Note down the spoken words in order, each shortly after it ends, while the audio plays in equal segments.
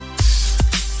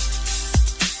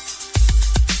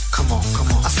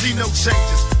see no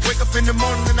changes. Wake up in the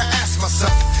morning and I ask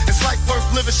myself, is life worth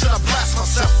living? Should I blast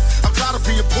myself? I'm tired of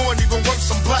being poor and even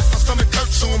worse, I'm black. My stomach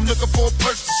hurts, so I'm looking for a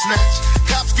purse to snatch.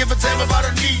 Cops give a damn about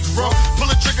a Negro. Pull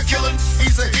a trigger, killing,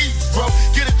 he's a hero.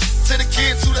 Get it to the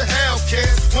kids who the hell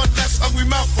cares. One less hungry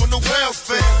mouth on the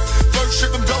welfare. First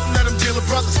ship them, don't let them deal with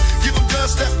brothers. Give them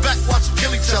guns, step back, watch them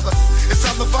kill each other. It's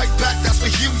time to fight back, that's what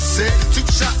Huey said. 2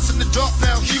 shots in the dark,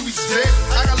 now Huey's dead.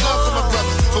 I got love for my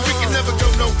brother, but we can never go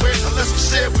nowhere unless we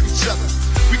share with each other.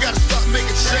 We gotta start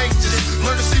making changes.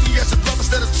 Learn to see me as a brother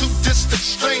instead of 2 distant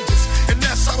strangers. And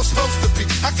that's how it's supposed to be.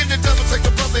 How can the devil take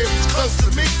a brother if he's close to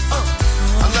me?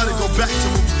 I let it go back to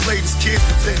when we played as kids,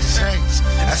 but things change.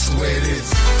 And that's the way it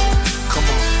is. Come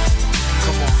on,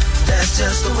 come on. That's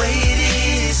just the way it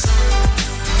is.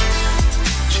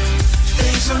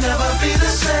 Things will never be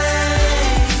the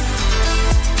same.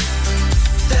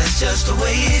 That's just the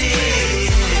way it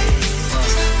is.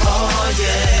 Oh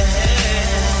yeah.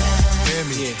 Hear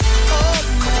me. Oh,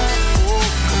 come on. Oh,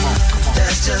 come on, come on.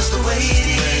 That's just the way it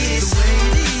is.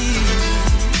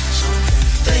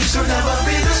 Things will never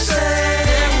be the same.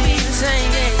 Never be the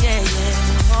same, yeah, yeah,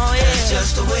 yeah. Oh yeah. That's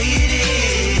just the way it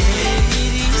is.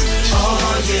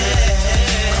 Oh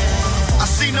yeah. I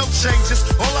see no changes,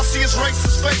 all I see is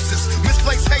racist faces.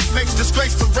 Misplaced hate makes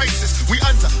disgrace to races. We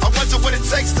under, I wonder what it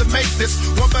takes to make this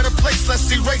one better place. Let's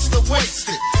erase the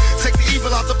wasted. Take the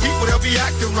evil out the people, they'll be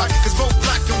acting right. It's both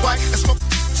black and white, and smoke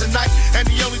tonight. And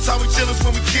the only time we chill is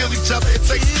when we kill each other. It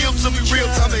takes skill to be real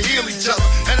time to heal each other.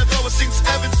 And although it seems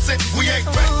evident, we ain't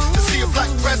ready to see a black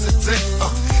president.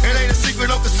 It ain't a secret,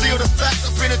 don't conceal the fact. The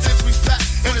penitentiary's packed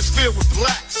and it's filled with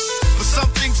blacks. But some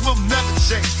things will never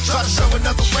change. Try to show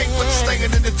another way, but it's staying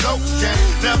in the dope game.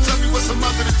 Now tell me what's a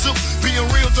mother to do. Being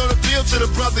real don't appeal to the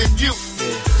brother in you.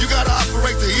 You gotta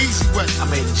operate the easy way. I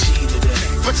made a G today,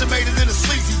 but you made it in a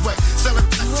sleazy way. Sell it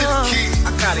back to the kid.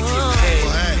 I gotta get paid.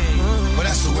 Well, hey, well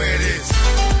that's the way it is.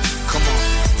 Come on,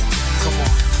 come on.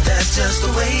 That's just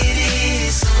the way it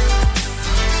is.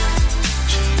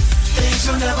 Things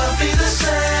will never be the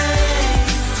same.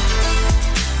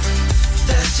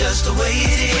 That's just the way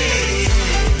it is.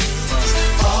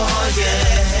 Oh yeah.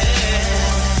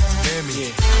 Hear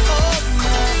me. Oh, come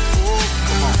on. Oh,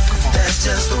 come on, come on. That's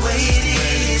just the way it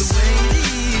is.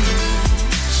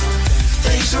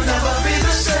 Things will never be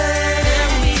the same.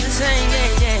 Never be the same, yeah,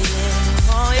 yeah,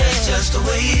 yeah. Oh yeah. That's just the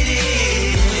way it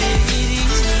is.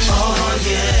 Oh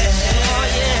yeah. Oh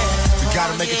yeah. We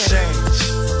gotta make a change.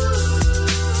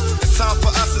 It's time for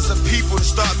us as a people to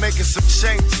start making some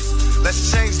changes.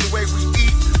 Let's change the way we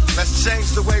eat, let's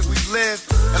change the way we live,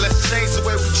 and let's change the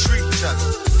way we treat each other.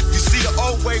 You see, the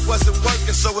old way wasn't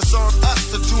working, so it's on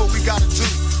us to do what we gotta do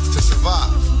to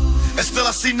survive. And still I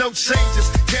see no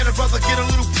changes. Can a brother get a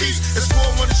little peace? It's war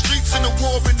on the streets and a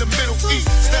war in the Middle East.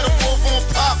 Instead of war on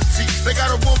poverty, they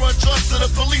got a war on drugs so the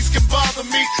police can bother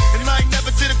me. And I ain't never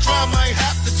did a crime I ain't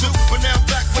have to do, but now I'm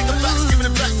back with the facts, giving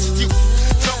it back to you.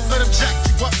 Don't let them jack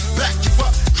you up, back you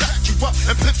up, crack you up,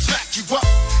 and pimp smack you up.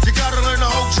 You gotta learn to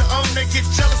hold your own. They get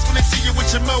jealous when they see you with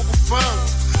your mobile phone.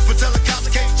 But tell the cops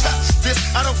I can't touch this.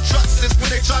 I don't trust this. When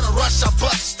they try to rush, I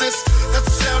bust this. That's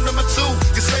the sound number 2.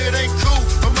 You say it ain't cool,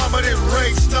 but mama didn't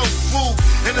raise no fool.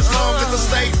 And as long as I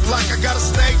stay black, I got a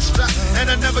stage strap, and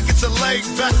I never get to lay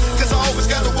back, cause I always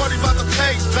gotta worry about the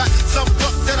payback. Some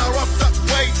buck that I roughed up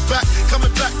way back,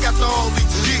 coming back after all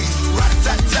these years.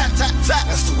 Rat-a-tat-tat-tat-tat.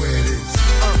 That's the way it is.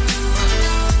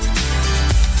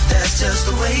 That's just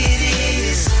the way it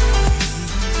is.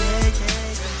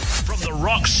 From the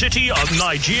Rock City of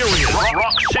Nigeria.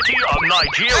 Rock City of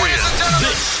Nigeria.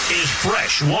 This is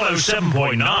Fresh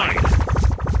 107.9.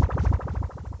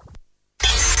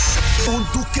 Ó ń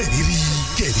dún kẹ̀rìírí,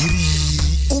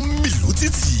 ó ń mì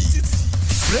lótìtì.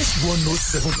 Fresh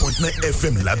 107.9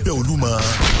 FM lábẹ́ Olúmọ.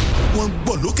 Wọ́n ń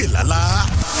gbọ́ lókè lálá.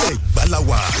 Ẹ̀gbá la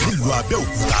wà nílùú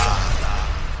Abẹ́òkúta.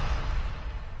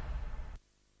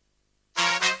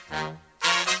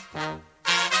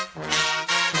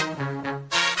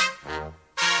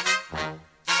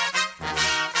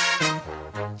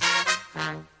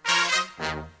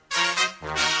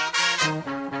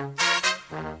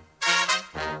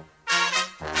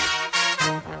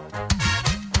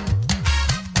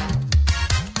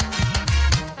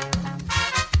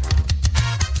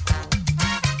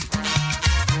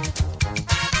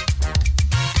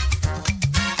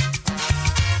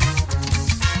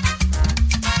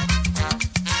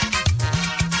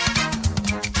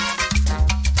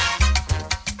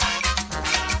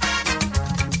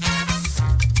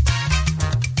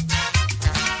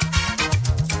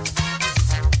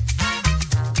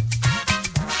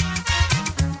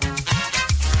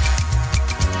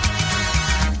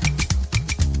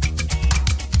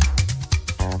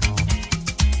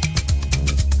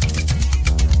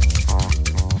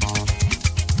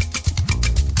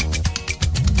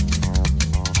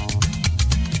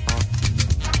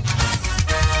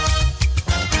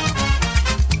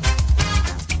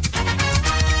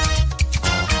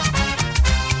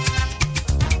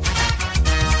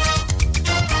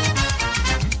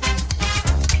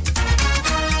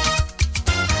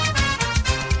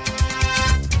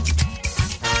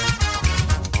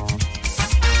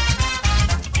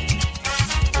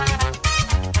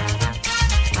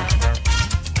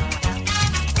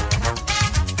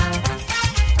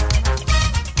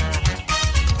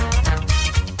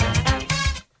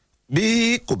 bí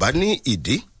kò bá ní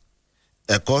ìdí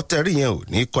ẹ̀kọ́ tẹ́rí yẹn ò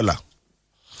ní kọlà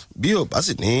bí ò bá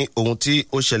sì ní ohun tí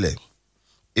ó ṣẹlẹ̀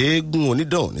eégún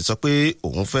onídàn ní sọ pé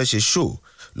òun fẹ́ ṣe show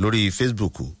lórí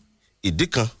Facebook ìdí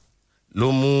kan ló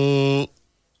mú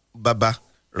bàbá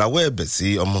rawọ́ ẹ̀bẹ̀ sí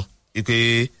ọmọ wípé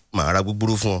màá ra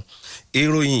gbúgbúrú fún ọ.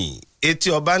 ìròyìn etí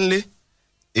ọba ńlé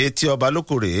etí ọba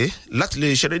lóko rèé láti lè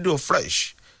ṣe rédíò Fresh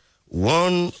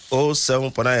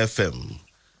 107.9 FM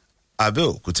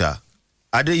Abẹ́òkúta.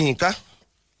 Adéyínká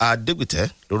Adégbìtẹ́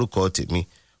lórúkọ tèmi,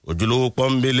 ojúlówó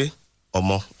pọ́nbélé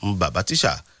ọmọ bàbá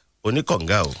tíṣà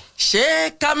oníkànga o. ṣé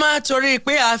ká má torí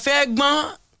pé a fẹ́ gbọ́n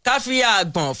ká fi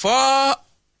àgbọ̀n fọ́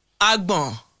àgbọ̀n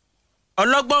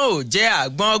ọlọ́gbọ́n ò jẹ́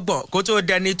àgbọ̀n ọgbọ̀n kó tó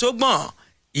dẹni tó gbọ̀n.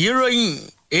 ìròyìn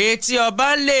etí ọba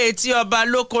lé etí ọba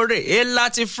lókòrè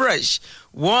láti Fresh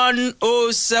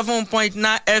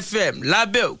 107.9 FM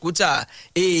lábẹ́òkúta.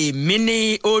 èmi ní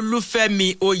Olúfẹ́mi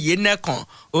Oyènẹ́kan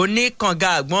oníkànga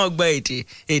àgbọ̀n ọgbọ̀n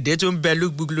èdè tó ń bẹ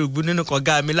lúgbúlùgbú nínú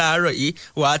kànga mi láàárọ̀ yìí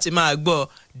wà á ti máa gbọ́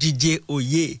DJ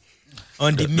Oyè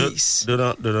on the mix.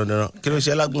 dandan kí ló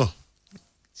ṣe lágbọ̀n.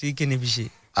 tí kí ni fi ṣe.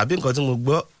 àbí nǹkan tí mo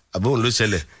gbọ́ àbí òun ló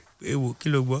ṣẹlẹ̀. ewo kí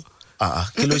ló gbọ́.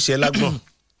 kí ló ṣe lágbọ̀n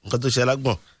nǹkan tó ṣe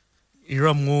lágbọ̀n.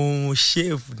 irọ́ mo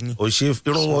ṣéèfù ni. o ṣéèfù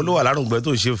irun wọn ló wà lárùngbẹ́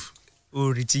tó ṣéèfù.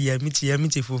 orí ti yẹmí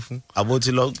ti funfun. àbó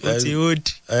ti lọ ti old.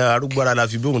 arúgbó ara la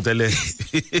fi bóun tẹ́lẹ̀.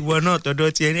 ìwọ náà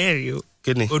tọ́dọ̀ tiẹ̀ náà rí o.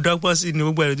 kíni. o dọ́gbọ́n sí ni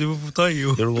gbogbo ẹ̀rọ tó funfun tán yìí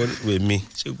o. irun wọn wè mí.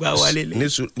 ṣùgbọ́n àwa lélẹ̀.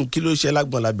 ní kí ló ṣe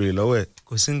lágbọ̀n la béèrè lọ́wọ́ ẹ̀.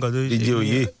 kò sí nǹkan tó ṣe. DJ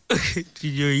Oyè.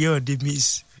 DJ Oyè on the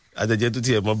mix. àtẹ̀jẹ́ tó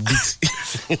tiẹ̀ mọ beat.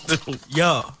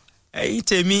 yọ ẹ̀yin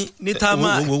tèmi ní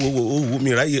támà. wo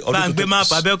mi ráyè ọdún bá ń gbé máa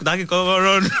pàbẹ́òkúta kí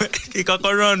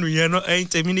kọ́kọ́ rọ́ọ̀nù yẹn náà ẹ̀yin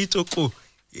tèmi ní Tókò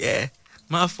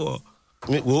má fọ.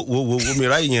 wo mi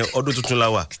ráyè yẹn ọdún tuntun la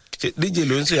wà DJ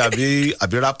ló ń ṣe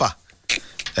àbí rápà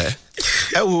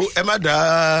ẹ wo ẹ má dá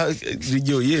DJ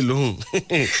Oyè lóhùn.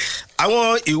 àwọn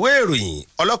ìwé ìròyìn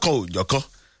ọlọ́kan òjọ̀kan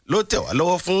ló tẹ̀ wá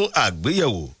lọ́wọ́ fún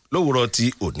àgbéyẹ̀wò lówùrọ̀ ti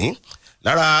òní.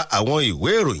 lára àwọn ìwé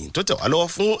ìròyìn tó tẹ̀ wá lọ́wọ́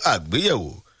fún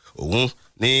àgbéyẹ̀wò òun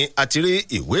ni a ti rí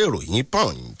ìwé ìròyìn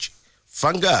Punch,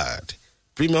 Vanguard,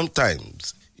 Premium Times,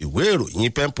 ìwé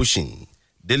ìròyìn Pen Pushing,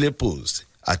 Daily Post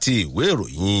àti ìwé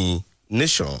ìròyìn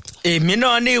Nation. èmi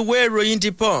náà ní ìwé ìròyìn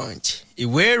The Punch,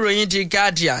 ìwé ìròyìn The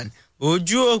Guardian,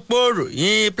 ojú òpó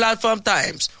ìròyìn Platform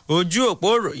Times, ojú òpó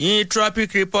ìròyìn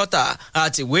Tropic Reporter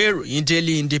àti ìwé ìròyìn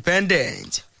Daily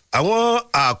Independent. àwọn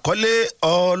àkọlé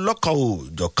ọlọ́kan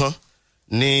òjọ̀kan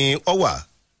ni ó wà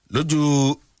lójú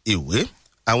ìwé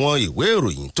àwọn ìwé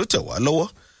ìròyìn tó tẹ̀ wá lọ́wọ́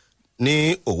ní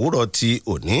òwúrọ̀ ti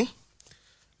òní.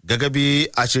 gẹ́gẹ́ bí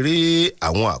a ṣe rí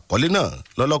àwọn àkọlé náà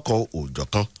lọ́lọ́kan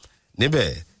òjọ̀kan níbẹ̀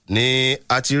ni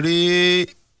a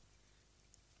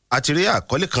ti rí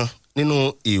àkọlé kan nínú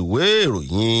ìwé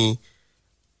ìròyìn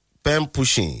Pen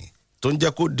Pushing tó ń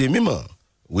jẹ́ kó di mímọ̀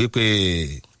wípé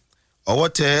ọwọ́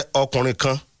tẹ ọkùnrin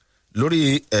kan lórí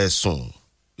ẹ̀sùn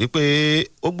wípé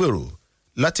ó gbèrò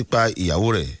láti pa ìyàwó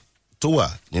rẹ̀ tó wà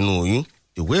nínú oyún.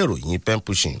 ìwé ìròyìn Pen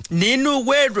Pushing. nínú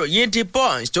ìwé ìròyìn The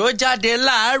Punch tó jáde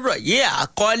láàárọ̀ yìí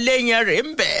àkọlé yẹn rèé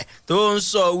ń bẹ̀ tó ń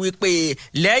sọ wípé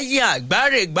lẹ́yìn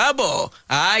àgbárégbábọ̀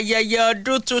ayẹyẹ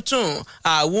ọdún tuntun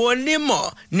àwọn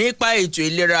onímọ̀ nípa ètò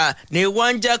ìlera ni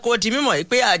wọ́n ń jẹ́ kó di mímọ̀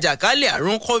pé àjàkálẹ̀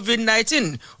àrùn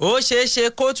COVID-19 ó ṣeé ṣe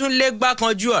kó tún lé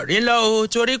gbákan ju ọ̀rín lọ o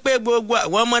torí pé gbogbo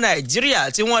àwọn ọmọ Nàìjíríà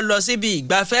tí wọ́n lọ síbi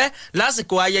ìgbafẹ́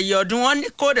lásìkò ayẹyẹ ọdún wọn ní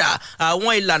kódà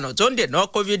àwọn ìlànà tó ń dènà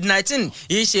COVID-19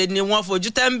 ìṣe ni wọ́n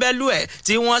fojú tẹ́ńbẹ́lú ẹ̀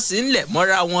tí wọ́n sì ń lẹ̀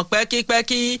mọ́ra wọn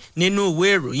pẹ́kípẹ́kí nínú ìwé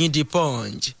ìròyìn The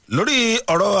Punch. lórí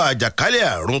ọ̀rọ̀ àjàkálẹ̀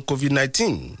àrùn COVID-19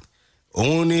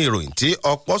 òun ni ìròyìn tí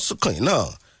ọ̀pọ̀ sùkàn yìí náà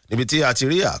níbi tí a ti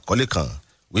rí àkọlé kan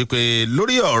wípé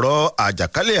lórí ọ̀rọ̀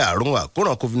àjàkálẹ̀ àrùn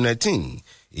àkóràn COVID-19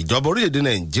 ìjọba orílẹ̀-èdè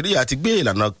Nàìjíríà ti gbé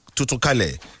ìlànà tuntun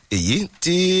kalẹ̀ èyí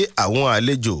tí àwọn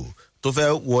àlejò tó fẹ́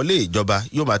wọlé ìjọba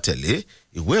yóò máa tẹ̀lé.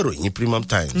 ìwé ìròyìn Premium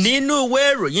Times. nínú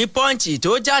ìwé ìròyìn Punch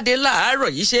tó jáde láàárọ̀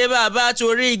yìí ṣe bàbá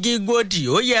torí igi gbòdì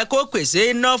ó yẹ kó pèsè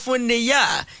iná fún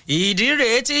níyà ìdí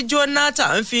rèé tí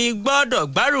Jonathan fi gbọ́dọ̀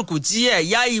gbárùkù ti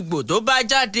ẹ̀yà Ìgbò tó bá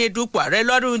jáde dupò ààrẹ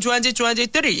lọ́dún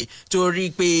 2023 torí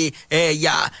pé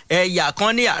ẹ̀yà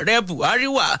kan ní ààrẹ Buhari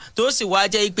wà tó sì wá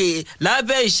jẹ́ pé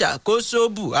lábẹ́ ìṣàkóso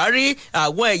Buhari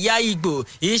àwọn ẹ̀yà Ìgbò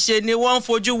ìṣe ni wọ́n ń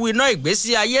fojú winá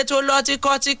ìgbésí ayé tó lọ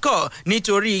tíkọ́tíkọ́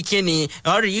nítorí kíni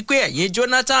wọ́n rí i pé ẹ̀yìn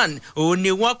Jonathan òun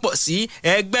ni wọ́n pọ̀ sí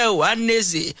ẹgbẹ́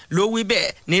Ohanaeze ló wí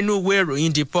bẹ́ẹ̀ nínú ìwé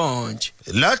ìròyìn The Punch.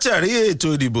 látàrí ètò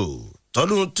ìdìbò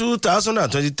tọdún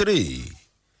 2023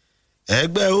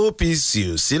 ẹgbẹ́ OPC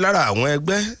ò sí lára àwọn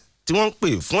ẹgbẹ́ tí wọ́n ń pè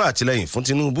fún àtìlẹ́yìn fún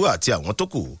Tinubu àti àwọn tó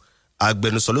kù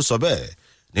agbẹnusọ ló sọ bẹ́ẹ̀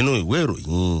nínú ìwé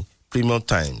ìròyìn Premium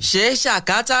Times. ṣé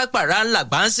ṣàkátà pàrà ńlá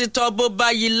gbáǹsì tọ́ bó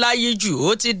báyìí láyé jù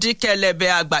ó ti di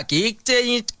kẹlẹ̀bẹ̀ àgbà kì í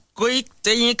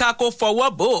téyín ká kó fọwọ́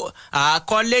bò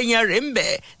àkọlé yẹn rè ń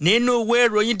bẹ̀ nínú ìwé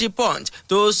ìròyìn The Punch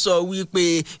tó sọ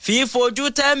wípé fífojú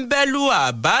tẹ́ńbẹ́lú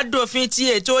àbádòfin tí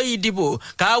ètò ìdìbò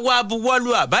ká wá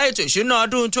buwọ́lu àbá ètò ìṣúná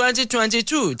ọdún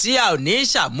 2022 tí a ò ní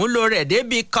ṣàmúlò rẹ̀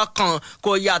débi kankan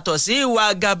kò yàtọ̀ sí ìwà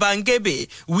gàbàǹgebè.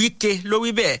 Wike ló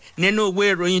wí bẹ́ẹ̀ nínú ìwé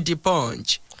ìròyìn The Punch.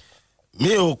 mi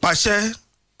ò pàṣẹ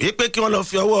wípé kí wọ́n lọ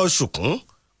fi ọwọ́ ṣùkún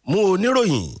mú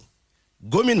oníròyìn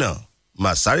gómìnà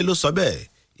Masari ló sọ bẹ́ẹ̀.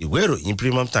 Ìwé ìròyìn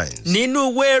Premium Times. nínú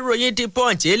ìwé ìròyìn The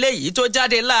Punch eléyìí tó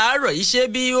jáde láàárọ̀ yìí ṣé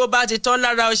bí ó bá ti tán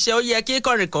lára ọṣẹ ó yẹ kí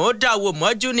kọ̀rìnkàn ó dàwó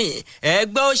mọ́jú ni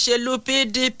ẹgbẹ́ òṣèlú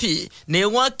PDP ni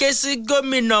wọ́n ké sí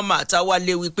gómìnà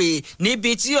Matawalle wípé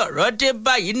níbi tí ọ̀rọ̀ dé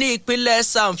báyìí ní ìpínlẹ̀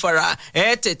Zamfara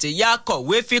ẹ tètè yá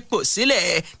kọ̀wé fipò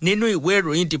sílẹ̀. nínú ìwé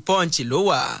ìròyìn The Punch ló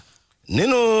wà.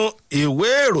 nínú ìwé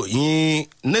ìròyìn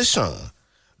Nation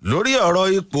lórí ọ̀rọ̀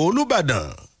ipò Olúbàdàn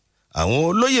àwọn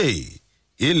olóyè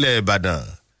ilẹ̀ Ìbàdàn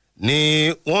ni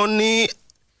wọ́n ní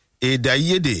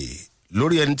èdè-àìyedè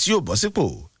lórí ẹni tí yóò bọ́ sípò.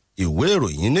 Ìwé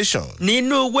ìròyìn Nation.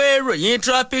 nínú ìwé ìròyìn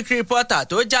Tropic Reporter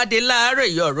tó jáde láàárọ̀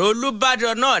ìyọ̀rọ̀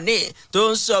Olúbàdàn náà ni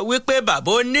tó ń sọ wípé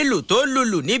bàbá onílù tó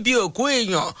lùlù níbi òkú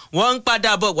èèyàn wọ́n ń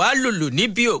padà bọ̀ wá lùlù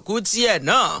níbi òkú tiẹ̀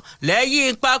náà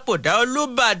lẹ́yìn papòdà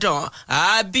Olúbàdàn.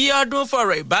 Abíọ́dún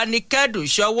fọ̀rọ̀ ìbánikẹ́dùn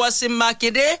ṣọwọ́ sí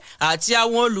Mákindé àti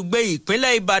àwọn olùgbé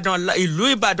ìpínlẹ̀ Ìbàdàn ìlú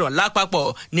Ìbàdàn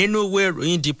lápapọ̀ nínú ìwé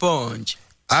ìròyìn The Punch.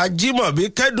 Ajímọ̀bí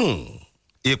kẹ́dùn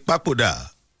ìpapòdà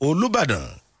Olúbàdàn.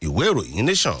 Ìwé ìròyìn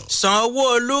Nation.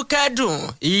 Sanwó-Olú kẹ́dùn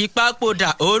ìpapòdà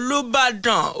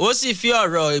Olúbàdàn ó sì fi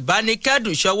ọ̀rọ̀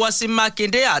ìbánikẹ́dùn ṣọwọ́ sí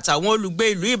Mákindé àtàwọn olùgbé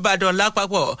ìlú Ìbàdàn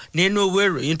lápapọ̀ nínú ìwé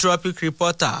ìròyìn Tropic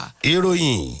Reporter.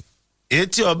 ìròyìn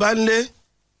etí ọba ńlé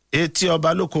etí ọba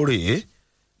lóko rèé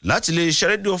láti lè ṣe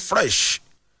rédíò Fresh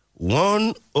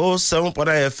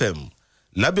 107.9 FM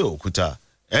lábẹ́òkúta.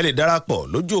 ẹ lè darapọ̀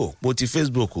lójú òpó ti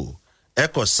Facebook ẹ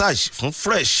kọ search fún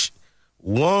Fresh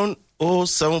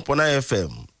 107.9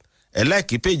 FM ẹ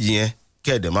láìkí péjì yẹn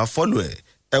kẹ́ẹ̀dẹ̀ máa fọ́lù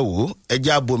ẹ wò ẹ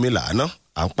já bomi làánà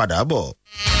à ń padà bọ̀.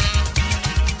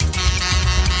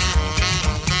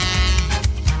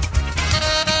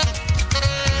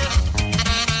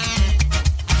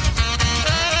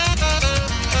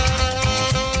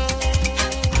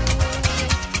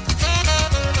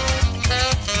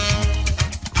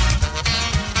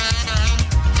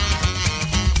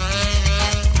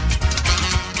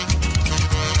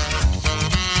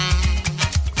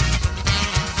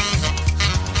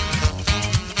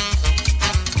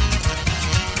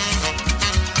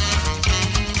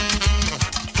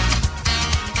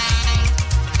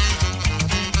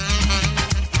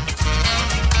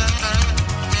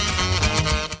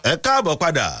 ẹ káàbọ̀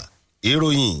padà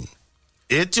ìròyìn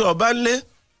etí ọba ńlé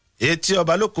etí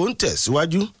ọba lóko ń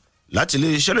tẹ̀síwájú láti lè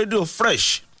ṣe rédíò Fresh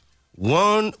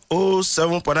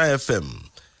 107.9 FM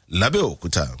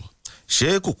lábẹ́òkúta. ṣé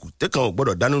kùkùté kan ò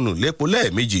gbọ́dọ̀ dánú nù lépo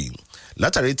lẹ́ẹ̀mejì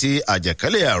látàrí ti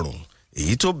àjàkálẹ̀ àrùn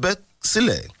èyí tó bẹ́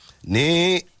sílẹ̀ ní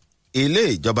ilé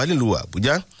ìjọba nílùú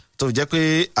Àbújá tó jẹ́ pé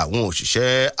àwọn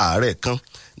òṣìṣẹ́ ààrẹ kan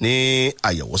ní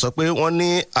àyẹ̀wò sọ pé wọ́n ní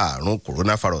àrùn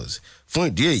coronavirus. Fún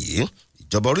ìdí èyí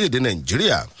ìjọba orílẹ̀-èdè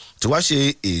Nàìjíríà ti wá ṣe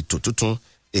ètò tuntun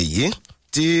èyí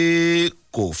tí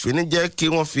kò fi ní jẹ́ kí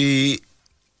wọ́n fi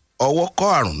ọwọ́ kọ́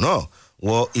àrùn náà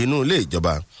wọ inú ilé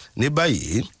ìjọba. Ní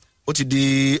báyìí ó ti di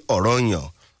ọ̀ranyàn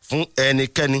fún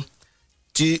ẹnikẹ́ni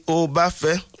tí ó bá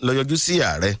fẹ́ lọ yọjú sí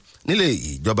ààrẹ nílé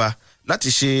ìjọba láti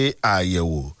ṣe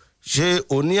àyẹ̀wò ṣé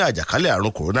o ní àjàkálẹ̀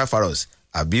àrùn coronavirus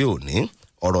àbí ò ní.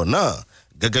 Ọ̀rọ̀ náà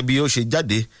gẹ́gẹ́ bí ó ṣe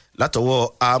jáde látọwọ́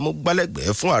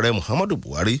amúgbálẹ́gbẹ̀ẹ́ fún ààrẹ Muhammadu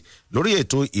Buhari lórí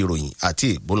ètò ìròyìn àti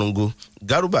ìpolongo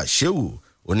Garuba Shehu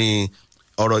ó ní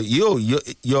ọ̀rọ̀ yóò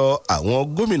yọ àwọn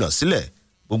gómìnà sílẹ̀.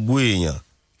 Gbogbo èèyàn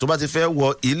tó bá ti fẹ́ wọ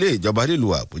ilé ìjọba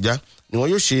nílùú Àbújá ni wọn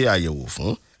yóò ṣe àyẹ̀wò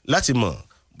fún láti mọ̀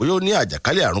bóyá ó ní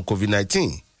àjàkálẹ̀ àrùn COVID-19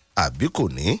 àbí kò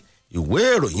ní. Ìwé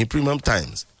ìròyìn Premium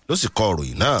Times ló sì kọ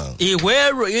ìròyìn náà. ìwé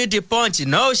ìròyìn The Punch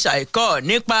náà ṣàìkọ́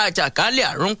nípa àjàkálẹ̀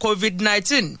àrùn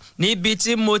COVID-19 níbi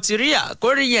tí mo ti rí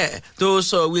àkórí yẹn tó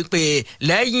sọ wípé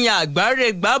lẹ́yìn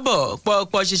àgbáre gbábọ̀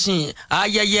pọ̀pọ̀ ṣinṣin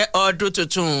ayẹyẹ ọdún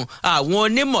tuntun àwọn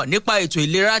onímọ̀ nípa ètò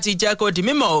ìlera ti jẹ́ kó di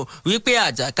mímọ̀ wípé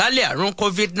àjàkálẹ̀ àrùn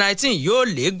COVID-19 yóò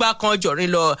lé gbá kan jọ̀rin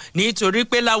lọ nítorí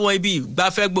pé láwọn ibi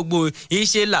ìgbafẹ́ gbogbo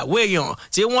iṣẹ́ làwọn èèyàn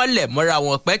tí wọ́n lẹ̀ mọ́ra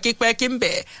wọn pẹ́kípẹ́kí ń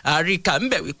bẹ̀ àríkà ń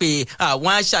bẹ̀ wípé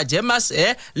àwọn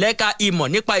aṣàjẹmásẹ́ lẹ́ka ìmọ̀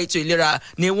nípa ètò ìlera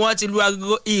ni wọ́n ti lu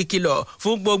agogo ìkìlọ̀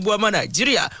fún gbogbo ọmọ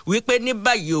Nàìjíríà wípé ní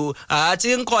báyìí o àti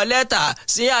ń kọ lẹ́tà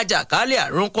sí àjàkálẹ̀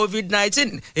àrùn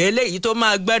COVID-19 eléyìí tó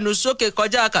máa gbẹnu sókè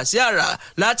kọjá kàsí àrà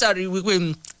látàrí wípé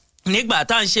nígbà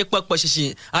tá à ń ṣe pọ̀pọ̀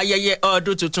ṣìṣì ayẹyẹ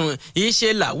ọdún tuntun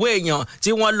ìṣe làwọn èèyàn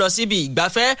tí wọ́n lọ síbi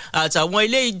ìgbafẹ́ àtàwọn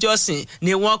ilé ìjọsìn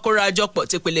ni wọ́n kóra jọ pọ̀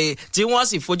tìpele tí wọ́n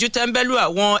sì fojú tẹ́ńbẹ́lú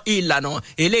àwọn ìlànà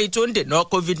eléyìí tó ń dènà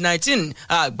COVID-19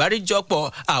 àgbáríjọpọ̀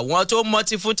àwọn tó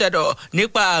mọ́tí fún tẹ̀dọ̀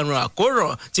nípa àrùn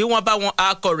àkóràn tí wọ́n bá wọn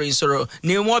akọ̀ròyìn sọ̀rọ̀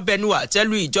ni wọ́n bẹnu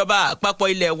àtẹ́lù ìjọba àpapọ̀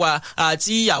ilẹ̀ wa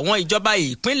àti àwọn ìjọba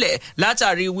ìpínlẹ̀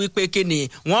látàrí wípé kíni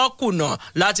wọ́n kùnà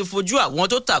láti fojú àwọn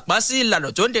tó tàpá sí ìlànà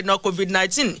tó ń dènà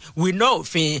COVID-19 wíná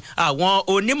òfin. Àwọn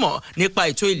onímọ̀ nípa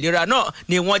ètò ìlera náà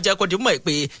ni wọ́n jẹ́ kó di mọ̀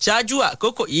pé ṣáájú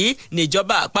àkókò yìí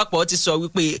níjọba àpapọ̀ ti sọ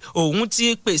wípé òun ti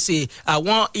pèsè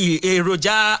àwọn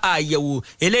èròjà àyẹ̀wò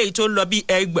eléyìí tó ń lọ bí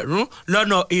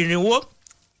 1,400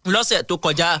 lọ́sẹ̀ tó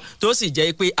kọjá tó sì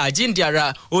jẹ́ pé àjíǹde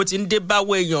ara ó ti ń dé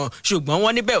báwo èèyàn ṣùgbọ́n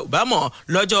wọ́n níbẹ̀ ò bá mọ̀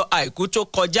lọ́jọ́ àìkú tó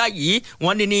kọjá yìí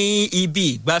wọ́n ní ibi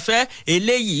ìgbafẹ́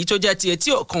eléyìí tó jẹ́ ti etí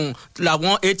òkun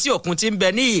làwọn etí òkun ti ń bẹ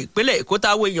ní ìpínlẹ̀ Èkó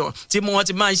táwọn èèyàn tí wọ́n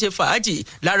ti máa ń ṣe fàájì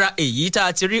lára èyí tá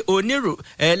a ti rí Onírù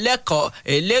Ẹlẹ́kọ̀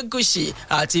Elégùṣì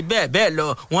àti bẹ́ẹ̀ bẹ́ẹ̀ lọ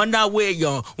wọ́n náwó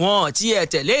èèyàn wọn ti ẹ̀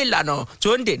tẹ̀lé ìlànà tó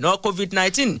ń dènà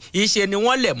COVID-19 ìṣe ni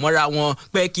wọ́n lẹ̀ mọ́ra wọn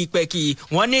pẹ́kipẹ́ki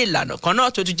wọ́n ní ìlànà kan náà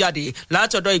tó tún jáde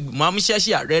látọ̀dọ̀ ìgbìmọ̀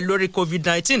amúṣẹ́ṣe ààrẹ lórí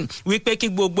COVID-19 wípé kí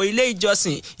gbogbo ilé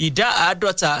ìjọsìn ìdá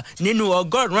 50 nínú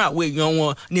 100 àwọn èèyàn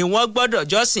wọn ni wọ́n gbọ́dọ̀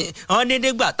jọ́sìn wọn ní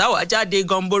nígbà táwa jáde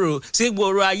gọmboro sí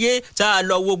gbòòrò ayé tá a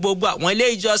lọ wo gbogbo àwọn ilé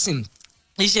ìjọsìn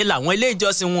ìṣe làwọn ilé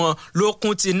ìjọsìn wọn ló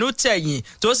kún tinú tẹ̀yìn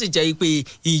tó sì jẹ́ pé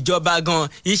ìjọba gan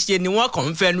ìṣe ni wọ́n kàn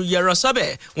ń fẹnu yẹran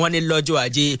sọ́bẹ̀ wọn ni lọ́jọ́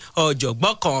ajé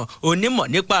ọ̀jọ̀gbọ́n kan onímọ̀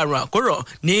nípa àrùn àkóràn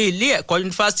ní ilé ẹ̀kọ́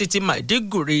yunifásitì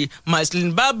Maiduguri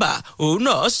Maslin Baba òun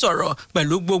náà sọ̀rọ̀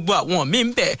pẹ̀lú gbogbo àwọn míín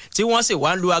bẹ̀ tí wọ́n sì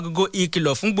wá ń lu agogo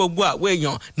ìkìlọ̀ fún gbogbo àwọn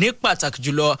èèyàn ní pàtàkì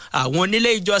jùlọ àwọn onílé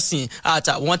ìjọsìn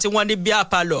àtàwọn tí wọ́n ní bíà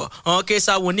palọ̀ àwọn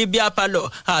kéṣàwọn ní bíà palọ̀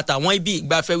àtàwọn ibi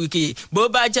ìgbafẹ́ wíkì bó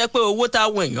bá jẹ́ pé owó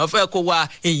táwọn èèyàn fẹ́ kó wa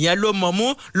ìyẹn ló mọ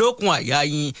mú lókun àyà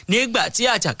yín nígbà tí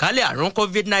àjàkálẹ̀ àrùn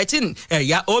COVID-19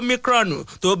 ẹ̀yà Omicron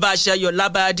tó bá ṣẹyọ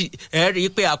lábàdì ẹ rí i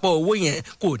pé àpò owó yẹn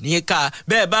kò ní í ka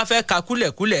bẹ́ẹ̀ bá fẹ́ ka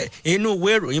kúlẹ̀kúlẹ̀ inú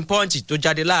ìwé ìròyìn Punch tó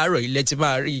jáde láàárọ̀ ilẹ̀ ti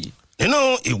máa rí. nínú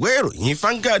ìwé ìròyìn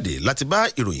Vanguard láti bá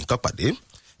ìròyìn kan pàdé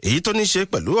èyí tó ní ṣe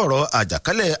pẹ̀lú ọ̀rọ̀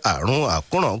àjàkálẹ̀ àrùn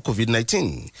àkóràn COVID-19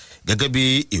 gẹ́gẹ́ bí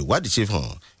ìwádìí ṣe hàn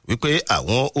wípé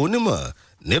àwọn onímọ̀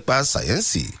nípa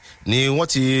sáyẹ́ǹsì ni wọ́n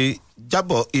ti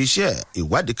jábọ̀ iṣẹ́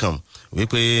ìwádìí kan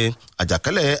wípé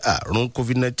àjàkálẹ̀ àrùn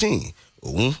COVID-19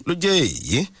 òun ló jẹ́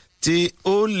èyí tí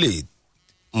ó lè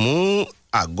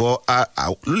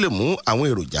mú àwọn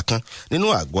èròjà kan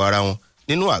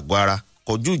nínú àgọ́ ara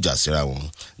kọjú ìjà síra wọn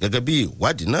gẹ́gẹ́ bí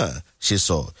ìwádìí náà ṣe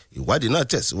sọ. ìwádìí náà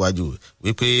tẹ̀síwájú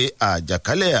wípé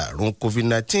àjàkálẹ̀ àrùn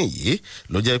COVID-19 yìí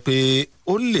ló jẹ́ pé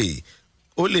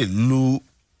ó lè lu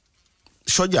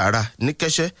sọ́jà ara ní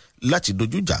kẹ́sẹ́ láti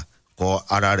dojú ìjà kọ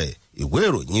ara rẹ̀. ìwé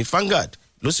ìròyìn Vanguard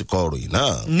ló sì kọ ìròyìn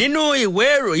náà. nínú ìwé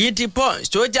ìròyìn The Punch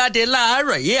tó jáde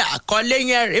láàárọ̀ yìí àkọlé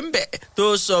yẹn rí ń bẹ̀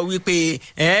tó sọ wípé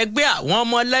ẹgbẹ́ àwọn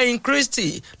ọmọlẹ́yìn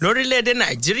Kristi lórílẹ̀‐èdè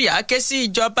Nàìjíríà ké sí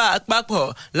ìjọba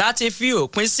àpapọ̀ láti fi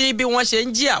òpin sí bí wọ́n ṣe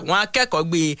ń jí àwọn akẹ́kọ̀ọ́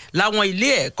gbé láwọn ilé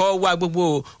ẹ̀kọ́ wa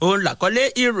gbogbo. òun làkọlé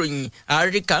ìròyìn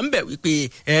àríkà ń bẹ̀ wípé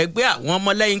ẹgbẹ́ àwọn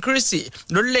ọmọlẹ́yìn Kristi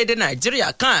lórílẹ̀‐èdè Nàìjíríà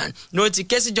kan ló ti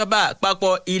ké síjọba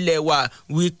àpapọ̀ ilẹ̀ wa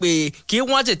wípé kí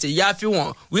wọ́n tètè yá fi wọ́n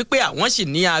wípé àwọn sì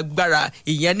ní agbára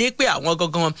ìyẹn ní pé àwọn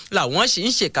gangan làwọn sì ń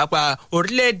ṣèkápá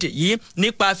orílẹ̀-èdè yìí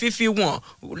nípa fífi wọn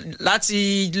láti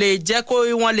lè jẹ́ kó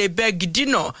wọ́n lè bẹ́gi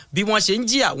dínà bí wọ́n ṣe ń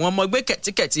jí àwọn ọmọ gbé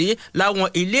kẹ̀tíkẹ̀tí láwọn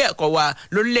ilé ẹ̀kọ́ wa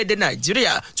lórílẹ̀-èdè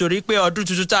Nàìjíríà torí pé ọdún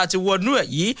tuntun tá a ti wọnú ẹ̀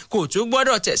yìí kò tún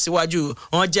gbọ́dọ̀ tẹ̀síwájú.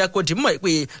 wọ́n jẹ́ kó dìímọ̀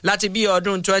pé láti bí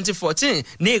ọdún 2014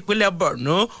 ní ìpínlẹ̀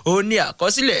Borno ó ní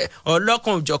àkọsílẹ̀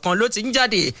ọlọ́kan òjọ̀kan ló ti ń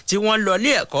jáde tí wọ́n lọ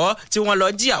ilé ẹ̀kọ́ tí wọ́n lọ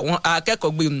jí àwọn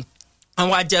akẹ́kọ̀ọ́ gbé.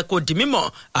 àwọn ajẹ́kò di mímọ̀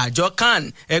àjọ CAN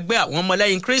ẹgbẹ́ àwọn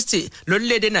ọmọlẹ́yìn Kristi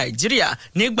lórílẹ̀‐èdè Nàìjíríà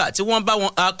nígbà tí wọ́n bá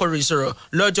wọn akọ̀ròyìn sọ̀rọ̀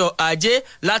lọ́jọ́ Ajé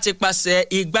láti pàṣẹ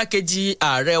igbákejì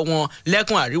ààrẹ wọn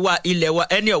lẹ́kùn àríwá ilẹ̀ wa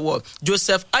ẹni ọ̀wọ̀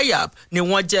Joseph Ayab ni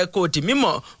wọ́n jẹ́ kó di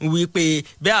mímọ̀ wípé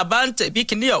bí a bá ń tẹ̀bí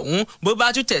kíní ọ̀hún bó bá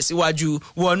tún tẹ̀síwájú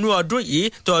wọnú ọdún yìí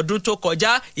tọdún tó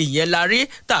kọjá ìyẹn la rí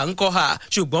tà ń kọ́ ha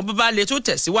ṣùgbọ́n bó bá lè tún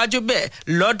tẹ̀síwájú bẹ́ẹ̀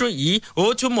lọ́dún yìí ó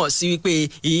túmọ̀ sí wípé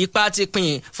ìyípa ti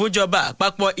pín fúnjọba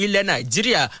àpapọ̀ ilẹ̀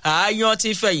Nàìjíríà àáyán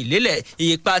ti fẹ̀yìn lélẹ̀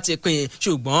ipa ti pín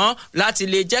ṣùgbọ́n láti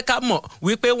lè jẹ́ ká mọ̀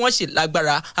wípé wọ́n sì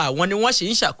lágbára àwọn ni wọ́n sì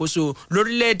ń ṣàkóso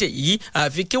lórílẹ̀‐èdè yìí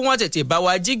àfi kí wọ́n tètè bá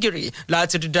wa jígìrì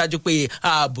láti rí dájú pé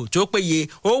ààbò tó péye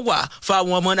ó wà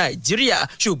fáwọn ọmọ Nàìjíríà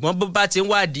ṣùgbọ́n bó bá ti ń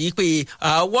wádìí pé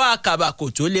àwọ̀ àkàbà kò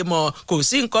tó lè mọ kò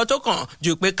sí nǹkan tó kàn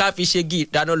ju pé ká fi ṣe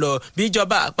ìdáná lọ bí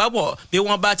ìjọba àpapọ̀ bí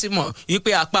wọ́n bá ti mọ̀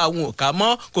wípé apá àwọn ò ká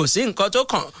mọ́ kò sí nǹkan tó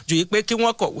kàn ju pé kí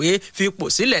wọ́n kọ̀wé fipò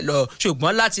sílẹ̀ lọ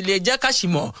ṣùgbọ́n láti lè jẹ́ jẹ́ ká sì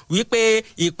mọ̀ wípé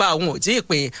ipa àwọn ò tí ì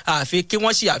pé àfi kí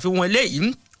wọ́n ṣe àfihàn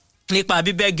eléyìí nípa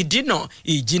bíbẹ́gi dínà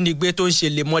ìjínigbé tó ń ṣe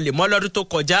lemọ́lemọ́ lọ́dún tó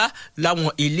kọjá láwọn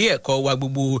ilé ẹ̀kọ́ wa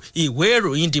gbogbo. ìwé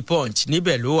ìròyìn The Punch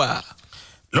níbẹ̀ ló wà.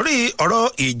 lórí ọ̀rọ̀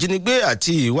ìjínigbé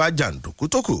àti ìwà jàǹdùkú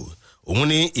tó kù òun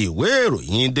ni ìwé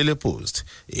ìròyìn Daily Post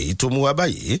èyí tó mú wá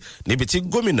báyìí níbi tí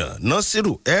gómìnà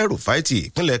Nasiru El-Rufai ti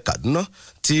ìpínlẹ̀ Kaduna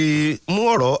ti mú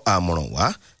ọ̀rọ̀ àmọ̀ràn wá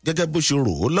gẹ́gẹ́ bó ṣe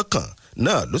rò ó lọ́kàn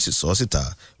náà ló sì sọ síta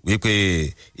wípé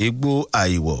igbó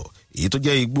àìwọ̀ èyí tó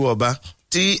jẹ́ igbó ọba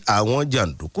tí àwọn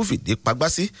jàǹdùkú fìdí pagbá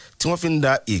sí tí wọ́n fi ń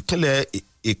da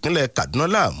ìpínlẹ̀ Kaduna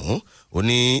láàmú ó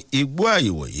ní igbó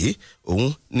àìwọ̀ yìí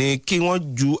òun ni kí wọ́n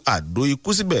ju àdó ikú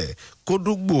síbẹ̀ kó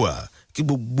dúgbòà kí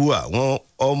gbogbo àwọn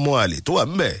ọmọ àlè tó wà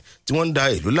ńbẹ̀ tí wọ́n ń da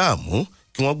ìlú láàmú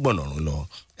kí wọ́n gbọ̀nà rún lọ.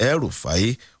 El-Rufai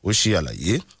ó ṣe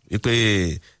àlàyé wípé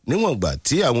níwọ̀n ìgbà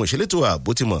tí àwọn ìṣelétò ààbò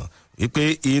ti mọ̀ wípé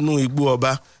inú igbó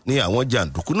ọba ni àwọn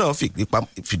jàǹdùkú náà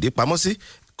fìdí pamọ́ sí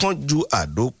kán ju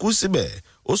àdó kú síbẹ̀.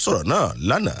 ó sọ̀rọ̀ náà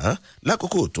lánàá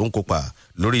lákòókò tó ń kópa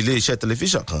lórí iléeṣẹ́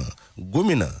tẹlifíṣàn kan.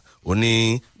 gómìnà ó ní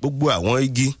gbogbo àwọn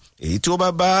igi èyí tí ó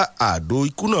bá àdó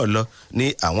ikú náà lọ ni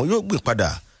àwọn yóò gbìn padà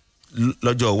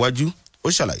lọ́jọ́ iwájú. ó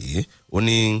ṣàlàyé ó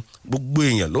ní gbogbo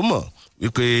èèyàn ló mọ̀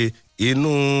wípé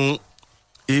inú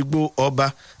igbó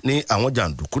ọba ni àwọn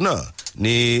jàǹdùkú náà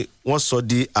ni wọ́n sọ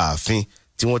di ààfin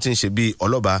tí wọ́n ti ń ṣe bí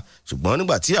ọlọ́ba ṣùgbọ́n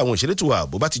nígbà tí àwọn ìṣelétò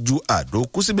ààbò bá ti ju àdó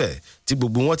kú síbẹ̀ tí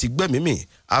gbogbo wọn ti gbẹ́mìímì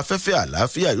afẹ́fẹ́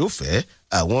àlàáfíà yóò fẹ́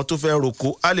àwọn tó fẹ́ roko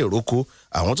á lè roko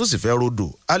àwọn tó sì fẹ́ rodò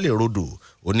á lè rodò.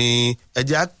 ó ní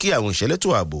ẹjẹ́ á kí àwọn ìṣelétò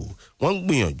ààbò wọ́n ń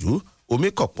gbìyànjú omi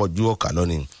kò pọ̀ ju ọkà lọ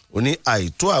ni. ó ní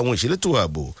àìtó àwọn ìṣelétò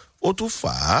ààbò ó tún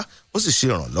fà á ó sì ṣe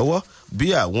ìrànlọ́wọ́ bí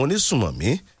àwọn onísùmọ̀mí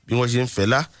bí wọ́n ṣe ń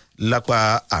fẹ́lá lápá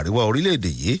àríwá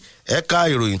orílẹ̀-èdè yìí. ẹ̀ka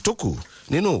ìròyìn tó kù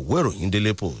nínú ìwé ìròyìn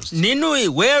Daily Post. nínú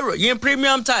ìwé ìròyìn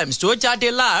Premium Times tó jáde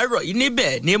láàárọ̀ yìí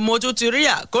níbẹ̀ ni mo tún ti rí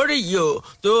àkórí yìí o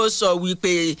tó sọ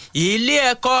wípé ilé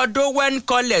ẹ̀kọ́ Dowen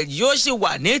College yóò sì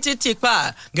wà ní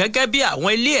títìpa gẹ́gẹ́ bí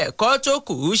àwọn ilé ẹ̀kọ́ tó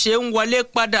kù ṣe ń wọlé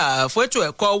padà fẹ́tò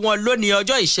ẹ̀kọ́ wọn lónìí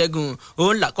ọjọ́ ìṣẹ́gun.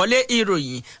 òun làkọ́lé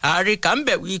ìròyìn àríkà ń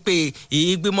bẹ̀ wípé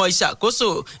ìgbìmọ̀ ìṣàkóso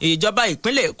ìjọba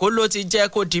ìpínlẹ̀ Èkó ló ti jẹ́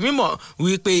kó di mímọ̀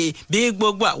wípé bí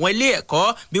gbogbo àwọn ilé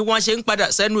ẹ̀kọ́ bí wọ́n ṣe ń padà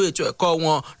sẹ́nu ètò ẹ̀kọ́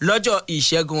wọn lọ́jọ́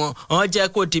ìṣẹ́gun wọn jẹ́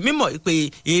kó di mímọ̀ pé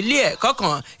ilé ẹ̀kọ́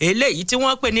kan eléyìí tí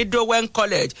wọ́n pè ní Dowen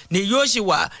College ni yóò sì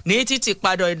wà ní títì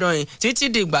padà ìdán títí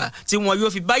dìgbà tí wọn yóò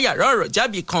fi bá yàrá ọ̀rọ̀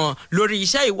jábì kan lórí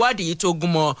iṣẹ́ ìwádìí tó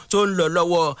gúnmọ́ tó ń lọ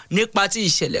lọ́wọ́ nípa ti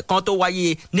ìṣẹ̀lẹ̀ kan tó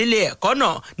wáyé nílé ẹ̀kọ́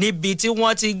náà níbi tí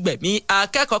wọ́n ti gbẹ̀mí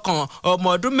akẹ́kọ̀ọ́ kan ọmọ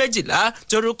ọdún 12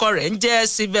 torúkọ rẹ̀ ń jẹ́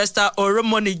Sylvester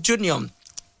Oromoni Jr.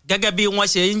 gẹ́gẹ́ bí wọ́n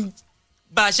ṣe ń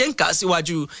bá a ṣe ń kà á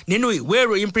síwájú nínú ìwé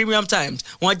ìròyìn Premium Times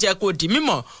wọ́n jẹ́ kó di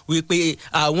mímọ̀ wípé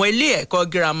àwọn ilé ẹ̀kọ́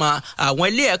girama àwọn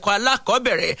ilé ẹ̀kọ́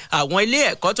alákọ̀ọ́bẹ̀rẹ̀ àwọn ilé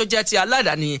ẹ̀kọ́ tó jẹ́ ti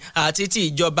aládàáni àti ti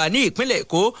ìjọba ní ìpínlẹ̀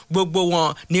Èkó gbogbo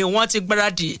wọn ni wọ́n ti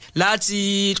gbáradì láti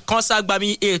kọ́nságbami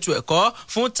ètò ẹ̀kọ́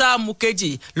fún táàmù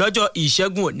kejì lọ́jọ́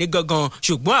ìṣẹ́gun òní gangan.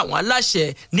 ṣùgbọ́n àwọn aláṣẹ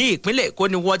ní ìpínlẹ̀ Èkó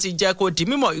ni wọ́n ti jẹ́ kó di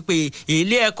mímọ̀ wípé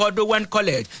ilé ẹ̀kọ́ Dowen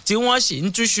College tí wọ́n sì ń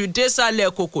túṣu désàlẹ̀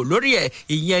kòkò lórí ẹ̀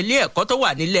ìyẹn ilé ẹ̀kọ́ tó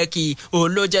wà ní Lẹ́kì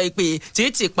òun ló jẹ́ pé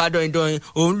títí padà ìdán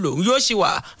òun lòun yóò ṣì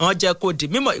wà. wọ́n jẹ́ kó di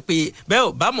mímọ̀ pé bẹ́ẹ̀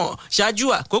ò bá mọ̀ ṣáájú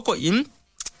àkókò yìí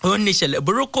ó ní ìṣẹ̀lẹ̀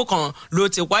burúkú kan ló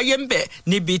ti wáyé ń bẹ̀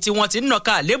níbi tí wọ́n ti ń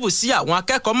nàka àlébù sí àwọn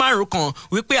akẹ́kọ̀ọ́ 5 kan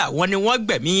wípé àwọn ni wọ́n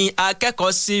gbẹ̀mí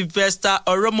akẹ́kọ̀ọ́ Sylvester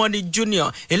Oromoni Jr.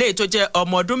 eléyìí tó jẹ́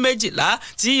ọmọ ọdún 12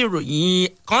 tí ìròyìn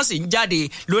kan sì ń jáde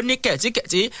lóní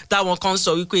kẹ̀tíkẹ̀tí táwọn kan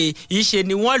sọ wípé ìṣe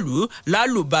ni wọ́n lù ú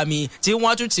lálùbami tí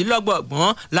wọ́n tún ti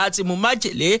lọ́gbọ̀gbọ́n láti mú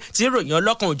májèlé tí ìròyìn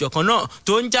ọlọ́kan òjọ̀kan náà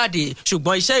tó ń jáde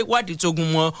ṣùgbọ́n iṣẹ́ ìwádìí tó gún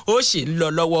wọn ó sì ń lọ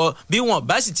lọ́wọ́ bí wọ́n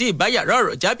bá sì tí ì bá yàrá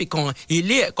ọ̀rọ̀ jábì kan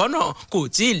ilé ẹ̀kọ́ náà kò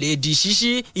tí ì lè di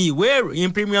ṣíṣí. ìwé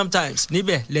ìròyìn Premium Times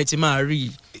níbẹ̀ lẹ ti máa rí.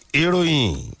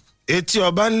 ìròyìn etí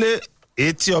ọba ńlé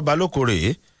etí ọba lóko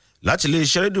rèé láti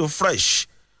iléeṣẹ́ rédíò Fresh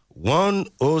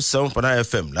 107.9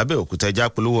 FM lábẹ́òkúta ẹja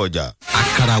polówó ọjà.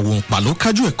 àkàrà wòǹpà ló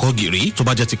kájú ẹ̀kọ́ gìrì tó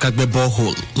bá jẹ́ ti kágbẹ́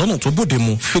borehole lọ́nà tó bóde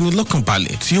mu fini lọ́kàn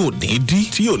balẹ̀ tí ò ní dí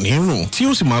tí ò ní rùn tí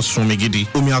ó sì máa sunmi gidi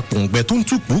omi apòǹgbẹ tó ń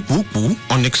tú pùpùpù.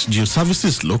 Onyx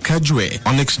Geoservices ló kájú ẹ̀.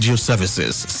 Onyx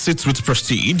Geoservices sits with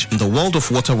prestige in the world of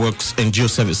waterworks and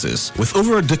geoservices with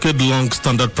over a decade-long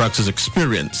standard practice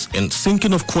experience in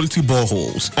sinking of quality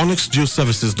boreholes. Onyx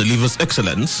Geoservices delivers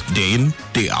excellence day in,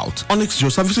 day out. Onyx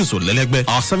Geoservices ò lẹ́lẹ́gbẹ́.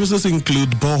 Our service Services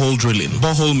include borehole drilling,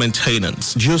 borehole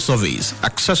maintenance, geo-surveys,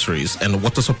 accessories, and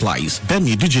water supplies.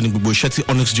 Bemi Dijini Bubosheti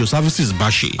Onyx Geo-Services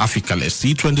Bashi, Afikale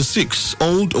C26,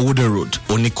 Old Owode Road,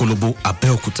 Onikolobo,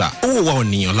 Abeokuta. Owa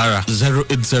Oniyan Lara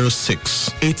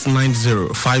 0806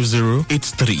 890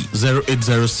 5083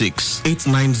 0806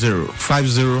 890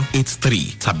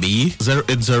 5083 Tabi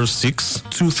 0806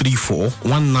 234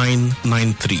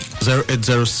 1993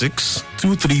 0806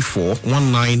 234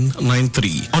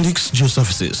 1993 Onyx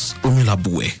Geo-Services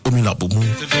Omilabue Omilabumu.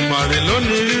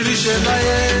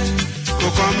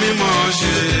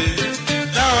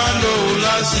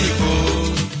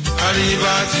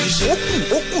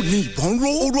 ó kù ní ìbọn ró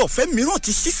oru ọ̀fẹ́ mìíràn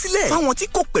ti ṣí sílẹ̀ fáwọn tí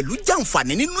kò pẹ̀lú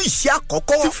jàǹfààní nínú iṣẹ́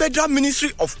àkọ́kọ́ tí Federal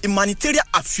Ministry of Humanitarian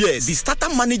Affairs, Disaster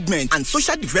Management and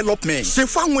Social Development ṣe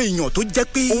fáwọn èèyàn tó jẹ́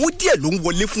pé owó díẹ̀ ló ń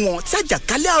wọlé fún wọn tí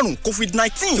àjàkálẹ̀ àrùn COVID-19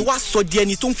 ti wá sọ di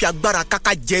ẹni tó ń fi agbára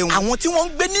káká jẹun. Àwọn tí wọ́n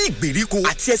ń gbé ní ìgbèríko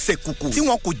àti ẹsẹ̀ kùkù tí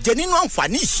wọn kò jẹ nínú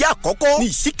àǹfààní iṣẹ́ àkọ́kọ́ ní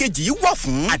ìṣìkejì yìí wà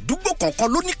fún. Àdúgbò kọ̀ọ̀kan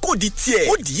ló ní kóòdì tiẹ̀.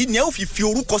 Kóòdì yìí ni ẹ ó fi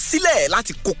orúkọ sílẹ̀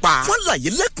láti kópa. Fún àlàyé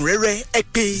lẹ́kùnrẹ́rẹ́ ẹ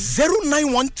pè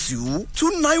 0912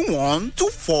 291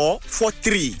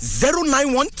 2443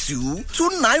 0912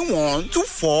 291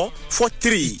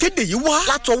 2443. Ìkéde yìí wá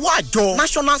látọwọ́ àjọ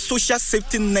National Social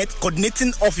Safety Net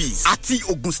Coordinating Office àti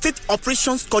Ogun State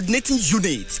Operations Coordinating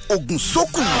Unit Ogun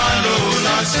Soku.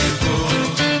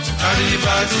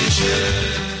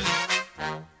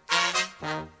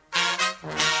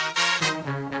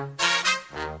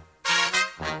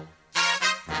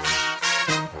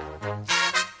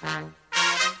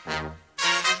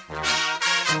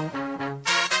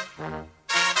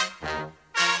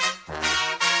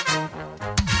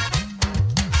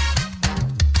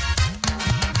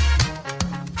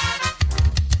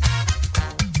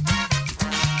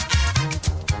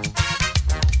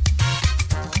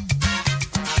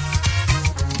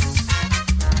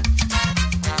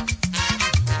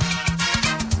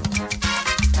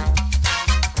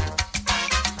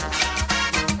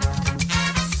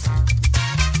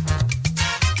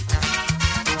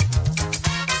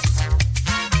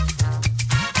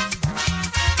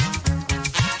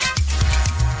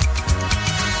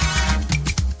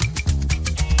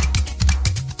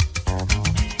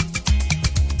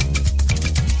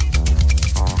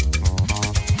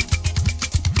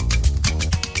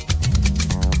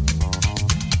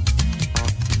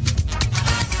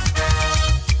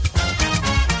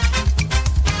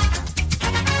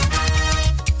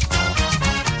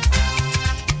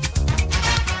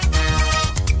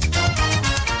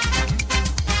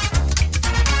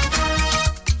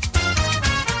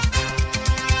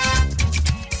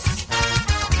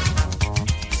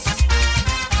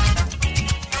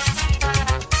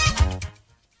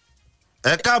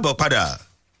 Ẹ káàbọ̀ padà.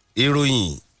 Ìròyìn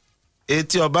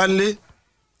etí ọba ńlé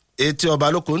etí ọba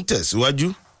lóko ń tẹ̀síwájú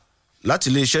láti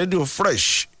iléeṣẹ́ rédíò Fresh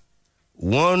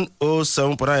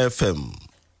 107.9 FM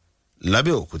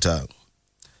lábẹ́òkúta.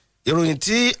 Ìròyìn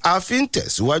tí a fi ń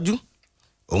tẹ̀síwájú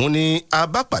òun ni a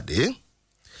bá pàdé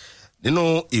nínú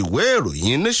ìwé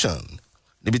ìròyìn Nation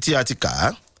níbi tí a ti kà á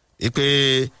pé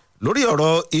lórí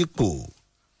ọ̀rọ̀ ipò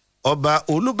ọba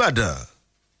Olúbàdàn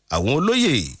àwọn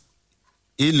olóyè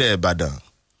ilẹ̀ Ìbàdàn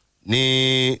ni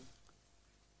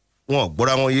wọn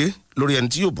gbọ́ra wọn yé lórí ẹni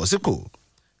tí yóò bọ́ sípò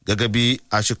gẹ́gẹ́ bí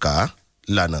aṣíkà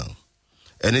lànà.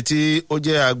 Ẹni tí ó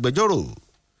jẹ́ agbẹjọ́rò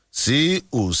sí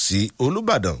òsì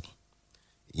Olúbàdàn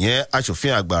ìyẹn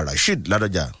aṣòfin àgbà Rasheed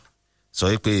Ládọjà sọ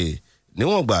pé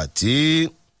níwọ̀n gbà tí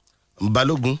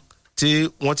Balógun tí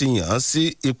wọ́n ti yàn án sí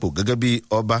ipò gẹ́gẹ́ bí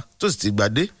ọba tó sì ti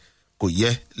gbadé kò yẹ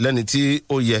lẹ́ni tí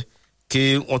ó yẹ kí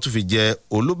wọ́n tún fi jẹ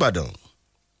Olúbàdàn.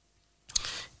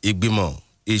 Ìgbìmọ̀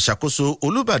ìṣàkóso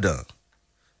Olúbàdàn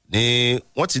ni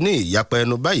wọ́n ti ní ìyapa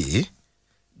ẹnu báyìí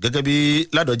gẹ́gẹ́ bí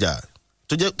Ládọjà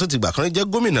tó ti gbà kan jẹ́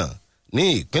gómìnà ní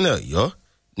ìpínlẹ̀ Ọ̀yọ́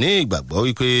ní ìgbàgbọ́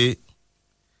wípé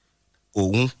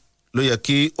òun ló yẹ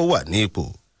kí ó wà ní ipò.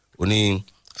 Ó ní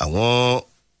àwọn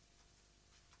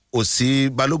òsì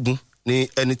Balógun ní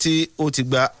ẹni tí ó ti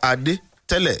gba adé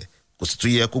tẹ́lẹ̀ kò sì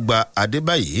tún yẹ kó gba adé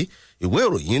báyìí. Ìwé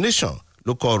ìròyìn Nation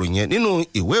ló kọ ọ̀rọ̀ yẹn nínú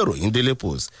ìwé ìròyìn Daily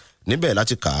Post níbẹ̀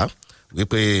láti kà á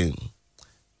wípé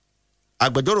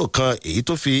agbẹjọ́rò kan èyí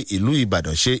tó fi ìlú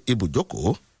Ìbàdàn ṣe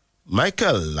ibùjókòó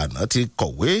Michael Lana ti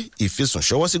kọ̀wé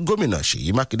ìfisùnṣọwọ́ sí gómìnà Ṣèyí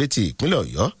Mákindé ti ìpínlẹ̀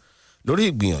Ọ̀yọ́ lórí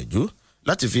ìgbìyànjú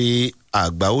láti fi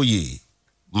àgbà oyè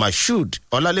Mashood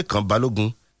Ọlálékan Balógun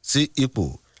sí ipò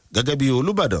gẹ́gẹ́ bí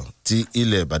Olúbàdàn ti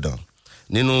ilẹ̀ Ìbàdàn.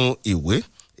 Nínú ìwé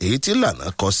èyí tí Lana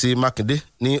kọ sí Mákindé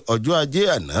ní ọjọ́ Ajé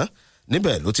àná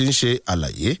níbẹ̀ ló ti ń ṣe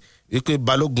àlàyé wípé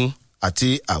Balógun àti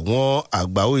àwọn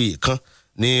àgbà oyè kan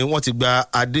ni wọ́n ti gba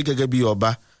adé gẹ́gẹ́ bí ọba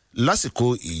lásìkò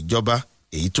ìjọba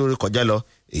èyí tó rí kọjá lọ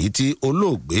èyí tí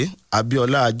olóògbé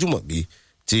Abíọ́lá Ajímọ̀bí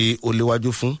tí ó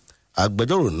léwájú fún.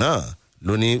 Agbẹjọ́rò náà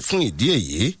ló ní fún ìdí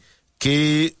èyí kí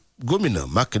gómìnà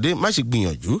Mákindé má ṣe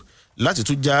gbìyànjú láti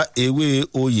tún já ewé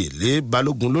oyè lé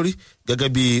Balógun lórí gẹ́gẹ́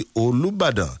bí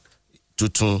Olúbàdàn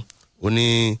tuntun. Ó ní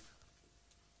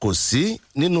kò sí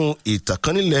nínú ìtàn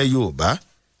kan nílẹ̀ Yorùbá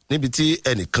níbi tí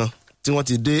ẹnìkan tí wọ́n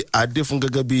ti dé adé fún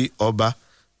gẹ́gẹ́ bí ọba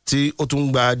tí ó tún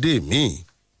gba adé míì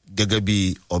gẹ́gẹ́ bí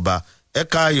ọba.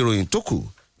 Ẹ̀ka ìròyìn tó kù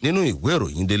nínú ìwé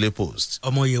ìròyìn Daily Post.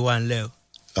 ọmọ yìí wà ńlẹ̀ o.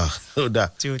 Ó dáa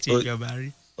tí o ti jọba rí.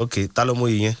 ok ta ló mọ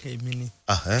iye yẹn. èmi ni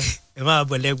ẹ máa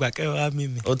bọ̀ lẹ́gbàá kẹwàá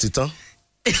mímì. ó ti tán.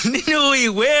 nínú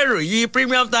ìwé ìròyìn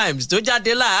Premium Times tó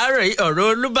jáde láàárọ̀ ọ̀rọ̀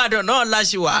Olúbàdàn náà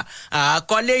láṣìwà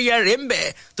àkọlé yẹrẹ ń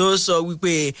bẹ̀ tó sọ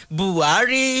wípé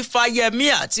Buhari, Fáyẹmí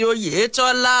àti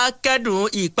Oyètọ́lá kẹ́dùn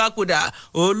ìpapòdà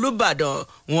Olúbàdàn.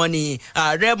 Wọ́n ní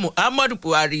ààrẹ Muhammadu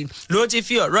Buhari ló ti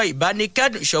fi ọ̀rọ̀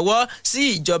ìbánikẹ́dùn ṣọwọ́ sí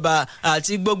ìjọba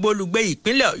àti gbogbo olùgbé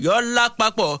ìpínlẹ̀ Ọ̀yọ́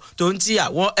lápapọ̀ tó ń ti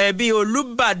àwọn ẹbí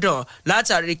Olúbàdàn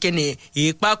látàrí kíni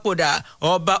ìpapòdà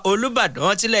ọba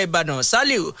Olúbàdàn tilẹ̀ Ìbàdàn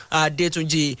Sàlíù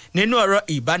Adétúnjì. Nínú ọ̀rọ̀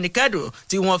ìbánikẹ́dùn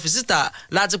tí wọ́n fi síta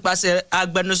láti pàṣẹ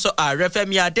agbẹnusọ ààrẹ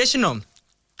Fẹ́mi Adésínà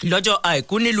lọ́jọ́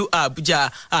àìkú nílùú Àbújá,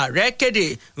 ààrẹ kéde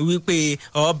wípé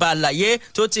ọba àlàyé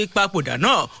tó ti papòdà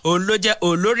náà òun ló jẹ́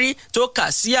olórí tó kà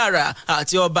sí àrà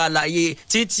àti ọba àlàyé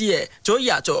títí ẹ̀ tó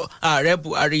yàtọ̀. Ààrẹ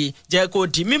Buhari jẹ́ kó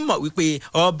di mímọ̀ wípé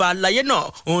ọba àlàyé náà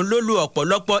òun ló lu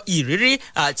ọ̀pọ̀lọpọ̀ ìrírí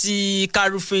àti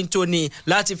karùfin tóní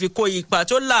láti fi kó ipa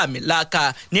tó láàmìlàaka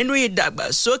nínú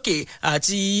ìdàgbàsókè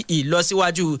àti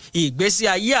ìlọsíwájú ìgbésí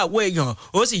ayé àwọn èèyàn.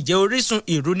 Ó sì jẹ́ orísun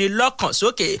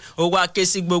ìrúnilọ́kànsókè. Ó wá ké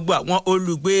sí gbogbo àwọn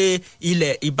olùgbé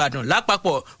ilẹ̀ Ìbàdàn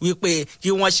lápapọ̀ wípé kí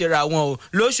wọ́n ṣera wọn o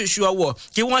lóṣooṣù ọwọ̀,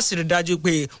 kí wọ́n sì rí dájú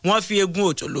pé wọ́n fi egun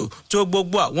òtòlò tó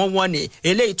gbogbo àwọn wọn ní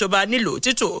eléyìí tó bá nílò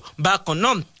títò. Bákan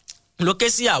náà ló ké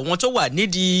sí àwọn tó wà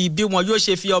nídìí bí wọn yóò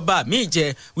ṣe fi ọba míì jẹ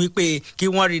wípé kí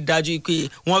wọ́n rí dájú pé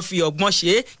wọ́n fi ọgbọ́n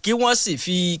ṣe kí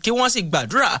wọ́n sì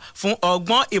gbàdúrà fún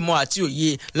ọgbọ́n, ìmọ̀ àti òye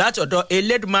látọ̀dọ̀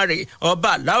Elédùmarè ọba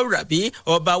Aláùrábí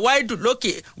ọba Wáídù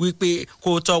lókè wípé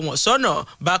kó tọ́ wọn sọ́nà.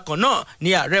 Bákan náà ni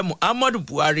ààrẹ Muhammadu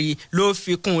Buhari ló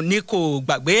fi kún ní kò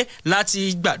gbàgbé láti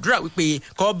gbàdúrà wípé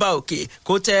kọ́ba òkè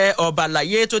kó tẹ́ ọba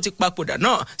àlàyé tó ti papòdà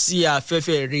náà sí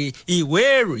afẹ́fẹ́ rẹ̀. Ìwé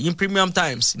ìròyìn Premium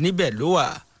Times níbẹ̀ ló wà.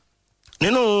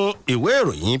 Nínú ìwé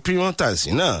ìròyìn Premium Times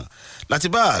náà láti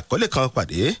bá àkọlé kan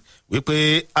pàdé wípé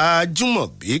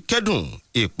Ajímọ̀bí kẹ́dùn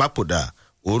ìpapòdà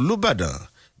Olúbàdàn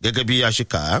gẹ́gẹ́ bí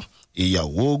aṣíkà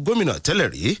ìyàwó gómìnà tẹ́lẹ̀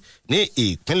rí ní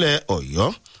ìpínlẹ̀ Ọ̀yọ́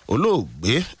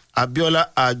olóògbé Abíọ́lá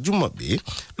Ajímọ̀bí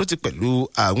ló ti pẹ̀lú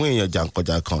àwọn èèyàn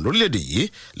jàǹkànjàǹkàn lórílẹ̀‐èdè yìí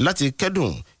láti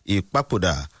kẹ́dùn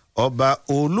ìpapòdà ọba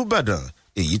Olúbàdàn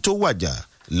èyí tó wàjà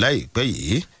láìpẹ́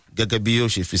yìí. Gẹ́gẹ́ bí ó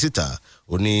ṣe fi síta,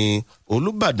 ó ní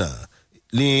Olúbàdàn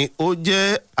ni ó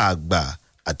jẹ́ àgbà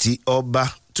àti ọba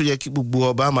tó yẹ kí gbogbo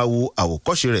ọba máa wo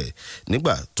àwòkọ́ṣe rẹ̀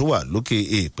nígbà tó wà lókè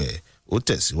èèpẹ̀. Ó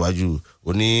tẹ̀síwájú,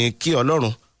 ó ní kí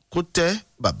Ọlọ́run kó tẹ́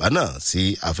bàbá náà sí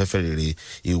afẹ́fẹ́ rere.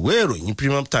 Ìwé ìròyìn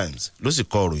Premium Times ló sì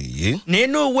kọ ìròyìn yìí.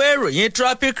 Nínú ìwé ìròyìn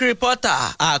Tropic Reporter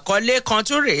àkọlé kan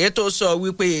tún rèé tó sọ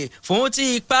wípé fún ti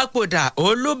ìpapòdà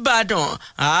Olúbàdàn,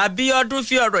 Abíọ́dún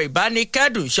fi ọ̀rọ̀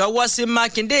ìbánikẹ́dùn ṣọwọ́ sí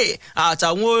Mákindé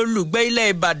àtàwọn olùgbé ilẹ̀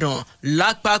Ìbàdàn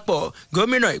lápapọ̀.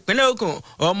 Gómìnà ìpínlẹ̀ Ògùn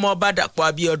Ọmọọba Dàpọ̀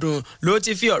Abíọ́dún ló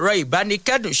ti fi ọ̀rọ̀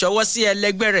ìbánikẹ́dùn ṣọwọ́ sí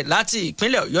ẹlẹgbẹ́ rẹ̀ láti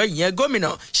ìpínlẹ̀ Ọ̀yọ́, ìyẹn gómìnà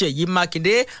Ṣèyí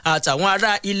Mákindé àtàwọn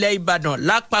ará ilẹ̀ Ìbàdàn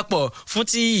lápapọ̀ fún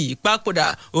ti ìpapòdà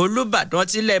Olúbàdàn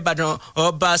tilẹ̀ Ìbàdàn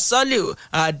ọba Sàlíù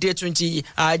Adétúnjì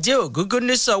Ajé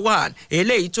Ògúngúnnísọ̀ 1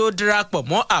 eléyìí tó darapọ̀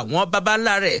mọ́ àwọn baba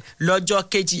ńlá rẹ̀ lọ́jọ́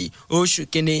kejì oṣù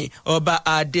kìíní. Ọba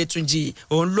Adétúnjì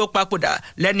òun ló papòdà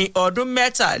lẹ́ni ọdún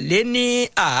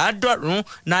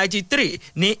 93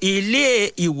 ní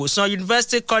ilé ìwòsàn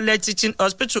University College Teaching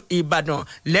Hospital Ìbàdàn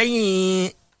lẹ́yìn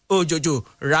òjòjò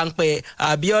ráńpẹ́.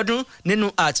 Abíọ́dún nínú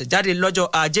àtẹ̀jáde lọ́jọ́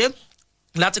Ajé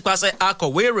láti pàṣẹ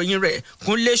akọ̀wé ìròyìn rẹ̀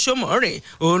Kúnlé Ṣómọ̀rìn,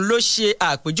 òun ló ṣe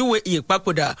àpèjúwe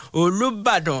ìpapòdà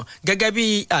Olúbàdàn gẹ́gẹ́ bí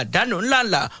àdánù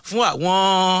ńláńlá fún àwọn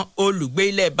olùgbé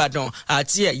ilẹ̀ Ìbàdàn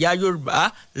àti ẹ̀yà Yorùbá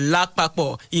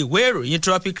lápapọ̀. Ìwé ìròyìn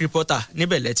Tropic Reporter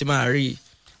níbẹ̀ lẹ ti máa rí.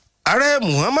 Ààrẹ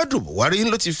Muhammadu Buhari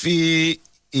ló ti fi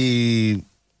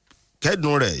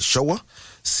ìkẹ́dùn rẹ̀ ṣọwọ́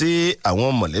sí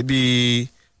àwọn mọ̀lẹ́bí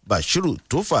Bashiru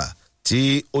Tofa tí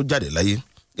ó jáde láyé.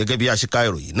 Gẹ́gẹ́ bí aṣíká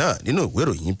ìròyìn náà nínú ìwé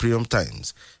ìròyìn Premium Times,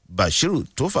 Bashiru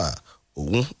Tofa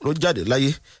òun ló jáde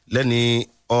láyé lẹ́ni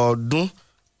ọdún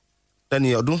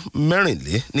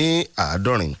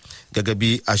 54 gẹ́gẹ́ bí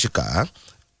aṣíká.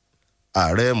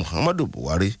 Ààrẹ Muhammadu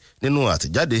Buhari nínú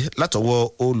àtẹ̀jáde látọwọ́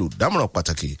olùdámọ̀ràn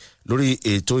pàtàkì lórí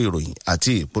ètò ìròyìn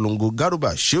àti ìpolongo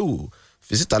Garuba Shehu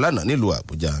fi síta lánàá nílùú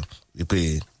Àbújá wípé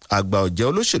àgbà ọ̀jẹ̀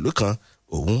olóṣèlú kan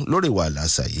òun lórí ìwà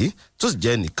àlàsà yìí tó sì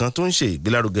jẹ́ nìkan tó ń ṣe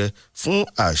ìgbélárugẹ fún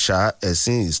àṣà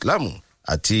ẹ̀sìn Islam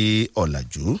àti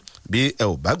ọ̀làjú. Bí ẹ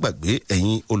ò bá gbàgbé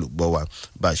ẹ̀yin olùgbọ́ wa,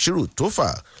 Bashiru Tofa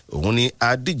òun ni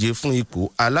adíje fún ipò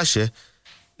aláṣẹ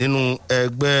nínú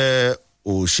ẹgbẹ́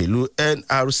òṣèlú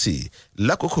NRC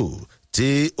lákòókò tí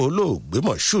olóògbé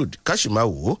Moshood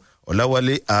Kashimawo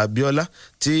Ọláwálé Abíọ́lá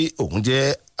tí òun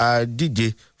jẹ́ adíje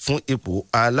fún ipò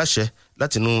aláṣẹ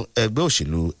látinú ẹgbẹ́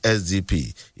òṣèlú SDP.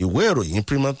 Ìwé ìròyìn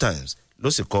Premium Times ló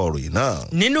sì kọ ìròyìn náà.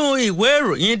 Nínú ìwé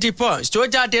ìròyìn The Punch tó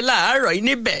jáde láàárọ̀ yìí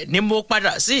níbẹ̀ ni mo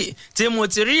padà sí tí mo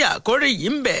ti rí àkórí yìí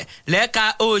ń bẹ̀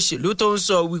lẹ́ka òṣèlú tó ń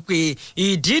sọ wípé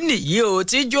ìdí nìyí o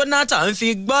tí Jonathan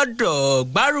fi gbọ́dọ̀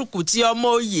gbárùkù ti ọmọ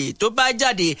oyè tó bá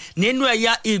jáde nínú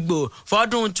ẹ̀yà Ìgbò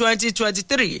fọ́dún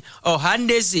 2023.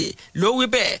 Ohanaeze ló wí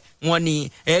bẹ́ẹ̀. Wọ́n ní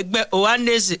ẹgbẹ́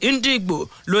Ohanaeze Ndigbo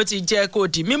ló ti jẹ́ kó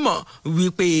di mímọ̀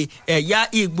wípé ẹ̀yà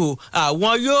Ìgbò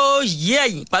àwọn yóò yí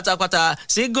ẹ̀yìn pátápátá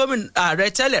sí gómìnà ààrẹ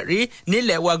tẹ́lẹ̀ rí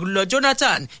nílẹ̀ wa Goodluck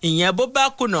Jonathan, ìyẹn bó bá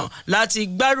kùnà láti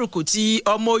gbárùkù ti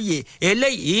ọmọ oyè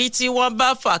eléyìí tí wọ́n bá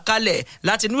fà kalẹ̀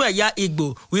látinú ẹ̀yà Ìgbò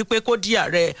wípé kó di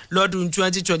ààrẹ lọ́dún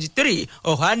 2023.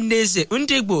 Ohanaeze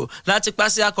Ndigbo láti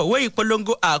pàṣẹ akọ̀wé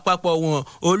ìpolongo àpapọ̀ wọn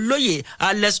olóyè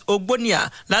Alex Ogbonia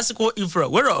lásìkò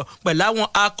ìfọ̀rọ̀wérọ̀ pẹ̀lú àwọn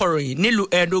akọ̀ròyìn nílùú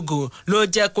Enugu ló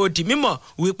jẹ́ kó di mímọ̀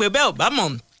wípé bẹ́ẹ̀ ò bá mọ̀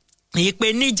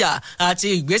ìpèníjà àti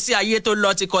ìgbésí ayé tó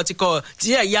lọ tìkọ̀tìkọ̀ tí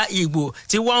ẹ̀yà Ìgbò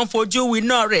tí wọ́n ń fojú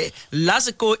winá rẹ̀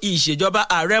lásìkò ìṣèjọba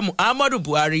ààrẹ Muhammadu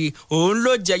Buhari òun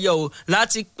ló jẹyọ o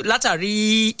látàrí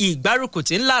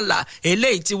ìgbárùkùtì ńláńlá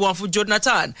eléyìí tí wọ́n fún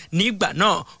Jonathan nígbà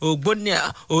náà. Ogbonia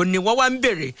òun ni wọ́n wá ń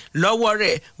bèrè lọ́wọ́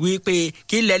rẹ̀ wípé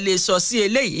kí lẹ lè sọ sí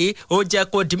eléyìí. Ó jẹ́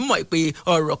kó di mímọ̀ pé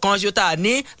ọ̀rọ̀ kan ṣo tá a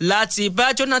ní láti bá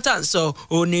Jonathan sọ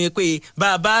òun ni pé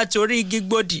bàbá torí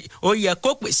gígbódì ó yẹ kó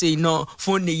pèsè iná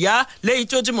fún níyà lẹ́yìn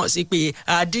tó túmọ̀ sí pé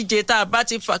àdíje tá a bá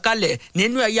ti fà kalẹ̀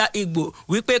nínú ẹ̀yà Ìgbò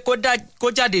wípé kó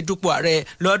jáde dupò ààrẹ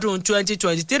lọ́dún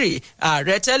 2023.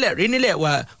 Ààrẹ tẹ́lẹ̀ rí nílẹ̀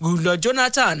wa Goodluck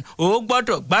Jonathan ó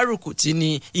gbọ́dọ̀ gbárùkù tì ní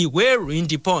ìwé ìròyìn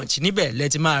The Punch níbẹ̀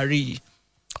lẹ́tí máa rí i.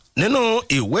 Nínú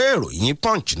ìwé ìròyìn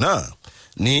Punch náà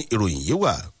ni ìròyìn yìí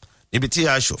wà níbi tí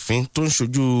aṣòfin tó ń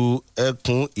ṣojú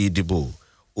ẹkùn ìdìbò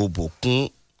Òbòkun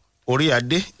Orí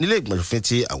Adé nílé ìgbìmọ̀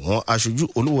ti àwọn aṣojú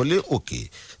Olúwọlé Òkè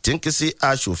tí ń ké sí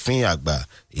aṣòfin àgbà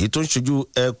èyí tó ń ṣojú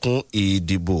ẹkùn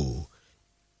ìdìbò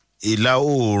ìlà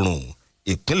oòrùn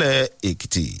ìpínlẹ̀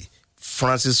Èkìtì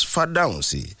Francis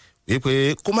Fádáhùnsì wípé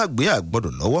kó má gbé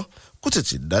àgbọ̀dọ̀ lọ́wọ́ kó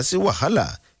tètè dá sí wàhálà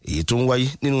èyí tó ń wáyé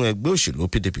nínú ẹgbẹ́ òṣèlú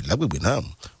PDP lágbègbè náà.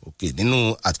 Òkè nínú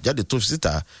àtẹ̀jáde tó fi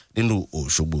síta nínú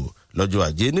Òṣogbo lọ́jọ́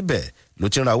Ajé níbẹ̀ ló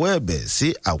ti ń rawọ́ ẹ̀bẹ̀ sí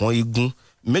àwọn igun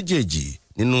méjèèjì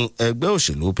nínú ẹgbẹ́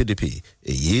òṣèlú PDP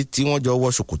èyí tí wọ́n jọ wọ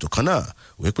ṣòkòtò kan náà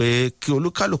wípé kí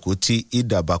olúkálùkù ti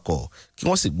ìdàbàkọ̀ kí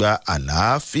wọ́n sì gba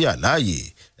àlàáfíà láàyè.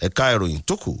 Ẹ̀ka ìròyìn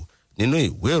tó kù nínú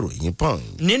ìwé ìròyìn Punch.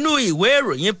 Nínú ìwé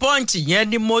ìròyìn Punch yẹn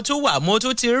ni mo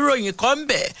tún ti ròyìn kan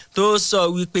bẹ̀ tó sọ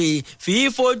wípé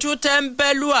fífojú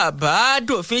tẹ́ńbẹ́lú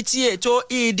àbádòfin tí ètò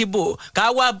ìdìbò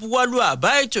káwá buwọ́lù àbá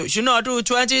ètò ìṣúná ọdún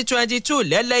 2022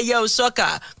 lẹ́lẹ́yẹ òsọ́kà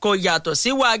kò yàtọ̀ sí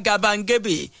wa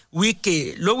gàbàǹgebè.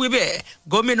 Wike ló wí bẹ́ẹ̀.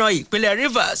 Gómìnà ìpínlẹ̀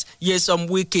Rivers Nyesom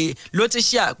Wike ló ti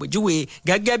ṣe àpèjúwe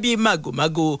gẹ́gẹ́ bí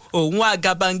màgòmágó òun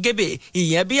àgàbàǹgebè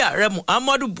ìyẹn bí ààrẹ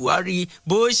Muhammadu Buhari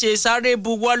bó ṣe sáré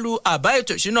buwọ́lù àbá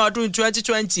ètò ìṣúná ọdún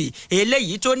 2020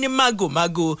 eléyìí tó ní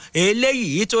màgòmágó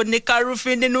eléyìí tó ní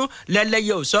kárúfín nínú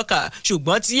lẹ́lẹ́yẹ òsọ́kà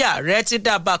ṣùgbọ́n tí ààrẹ ti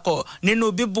dábàkọ̀ nínú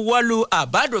bíbuwọ́lù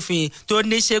àbádòfin tó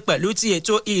ní ṣe pẹ̀lú ti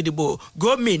ètò ìdìbò.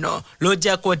 Gómìnà ló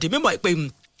jẹ́ kó di mímọ̀ pé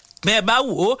bẹ́ẹ̀ bá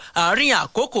wò ó àárín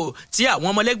àkókò tí àwọn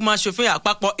ọmọlẹ́gbọ̀n aṣòfin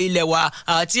àpapọ̀ ilẹ̀ wa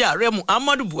àti ààrẹ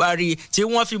Muhammadu Buhari tí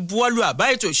wọ́n fi buwọ́lù àbá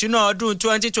ètò ìṣúná ọdún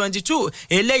 2022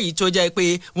 eléyìí tó jẹ́ pé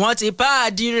wọ́n ti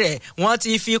páàdì rẹ̀ wọ́n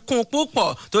ti fi kún púpọ̀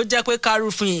tó jẹ́ pé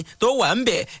kárùfin tó wà ń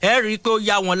bẹ̀ ẹ́ rí i pé ó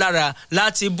yá wọn lára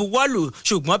láti buwọ́lù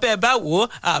ṣùgbọ́n bẹ́ẹ̀ bá wò ó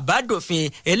àbádòfin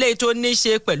eléyìí tó ní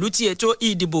ṣe pẹ̀lú ti ètò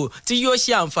ìdìbò tí yóò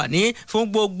ṣe àǹfààní fún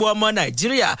gbogbo ọmọ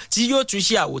Nàìjíríà tí yóò tún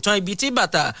ṣe àwòtán ibi tí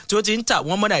bàtà tó ti ń tà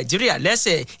wọ́n ọmọ Nàìjíríà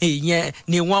lẹ́sẹ̀ ìyẹn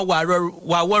ni wọ́n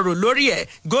wà wọ́rọ̀ lórí ẹ̀.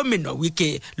 Gómìnà Wike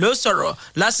ló sọ̀rọ̀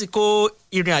lásìkò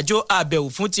ìrìn àjò àbẹ̀wò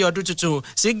fún ti ọdún tuntun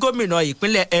sí gómìnà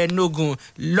ìpínlẹ̀ Enugu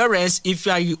Lawrence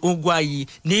Ifeanyi Ugwuanyi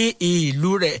ní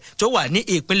ìlú rẹ̀ tó wà ní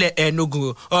ìpínlẹ̀ Enugu.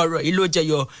 Ọ̀rọ̀ yìí ló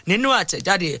jẹyọ nínú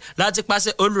àtẹ̀jáde láti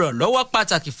pàṣẹ olùrànlọ́wọ́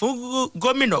pàtàkì fún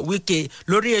gómìnà Wike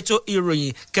lórí ètò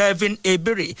ìròyìn Kevin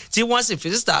Ebere tí wọ́n sì fi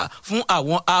síta fún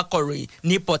àwọn akọ̀ròyìn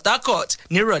ní Port Harcourt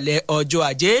nírọ̀lẹ́ ọjọ́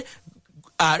Ajé.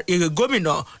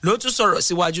 Gómìnà ló tún sọ̀rọ̀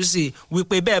síwájú sí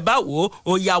wípé bẹ́ẹ̀ bá wò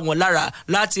ó yá wọn lára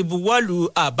láti buwọ́lù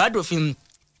àbádòfin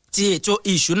ti ètò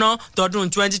ìṣúná tọdún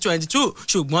 2022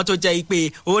 ṣùgbọ́n tó jẹ́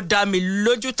pé ó dá mi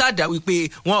lójú tàdá wípé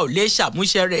wọn ò lè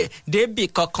ṣàmúṣẹ rẹ̀ débì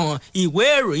kankan. ìwé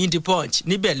ìròyìn The Punch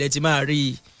níbẹ̀ lẹ ti máa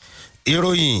rí.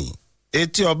 ìròyìn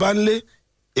etí ọba ńlé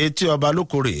etí ọba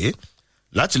lóko rèé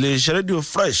láti lè ṣe rédíò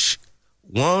Fresh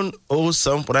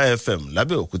 107.9 FM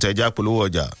lábẹ́òkúta ẹja polówó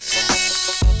ọjà.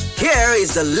 Here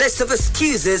is the list of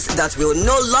excuses that will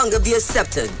no longer be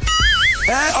accepted.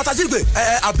 Otajigbe,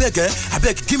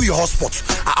 abeg, give me your hotspot.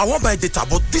 I want my data,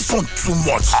 but this one too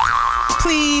much.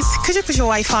 Please, could you put your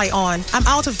Wi-Fi on? I'm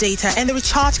out of data and the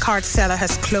recharge card seller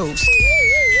has closed.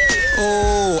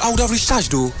 Oh, I would have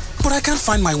recharged though, but I can't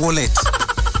find my wallet.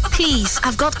 Please,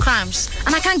 I've got cramps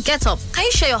and I can't get up. Can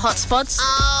you share your hotspots?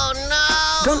 Oh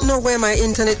no! Don't know where my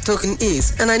internet token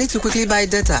is and I need to quickly buy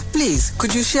data. Please,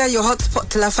 could you share your hotspot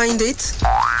till I find it?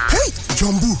 Hey,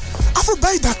 Jumbo, I will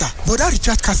buy data, but that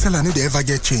recharge card seller no dey ever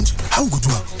get change. How good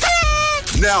one?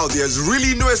 Now there's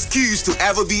really no excuse to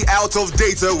ever be out of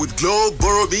data with Globe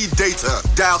Borrow Me Data.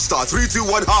 Dial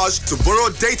 *321# to borrow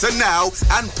data now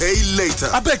and pay later.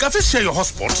 I beg, I fit share your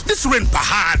hotspot. This rain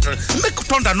bahad. Make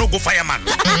thunder no go fireman.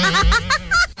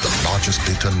 The largest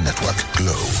data network,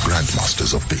 Globe,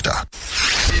 grandmasters of data.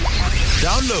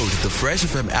 Download the Fresh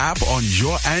FM app on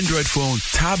your Android phone,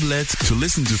 tablet to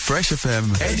listen to Fresh FM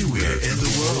anywhere in the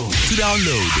world. To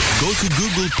download, go to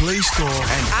Google Play Store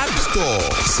and App Store.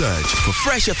 Search for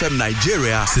Fresh FM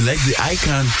Nigeria, select the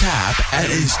icon, tap,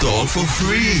 and install for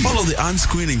free. Follow the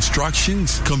on-screen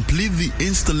instructions, complete the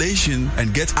installation,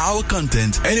 and get our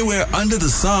content anywhere under the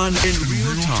sun in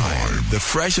real time. The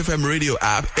Fresh FM radio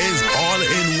app is all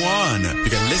in one. You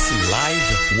can listen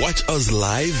live, watch us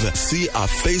live, see our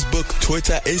Facebook,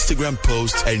 Twitter, Instagram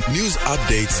posts, and news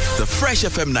updates. The Fresh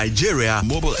FM Nigeria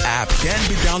mobile app can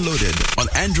be downloaded on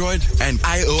Android and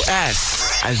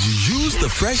iOS. As you use the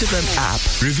Fresh FM app,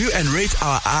 review and rate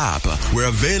our app. We're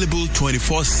available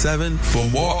 24/7 for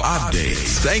more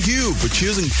updates. Thank you for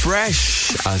choosing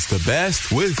Fresh as the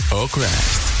best with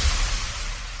Oakrest.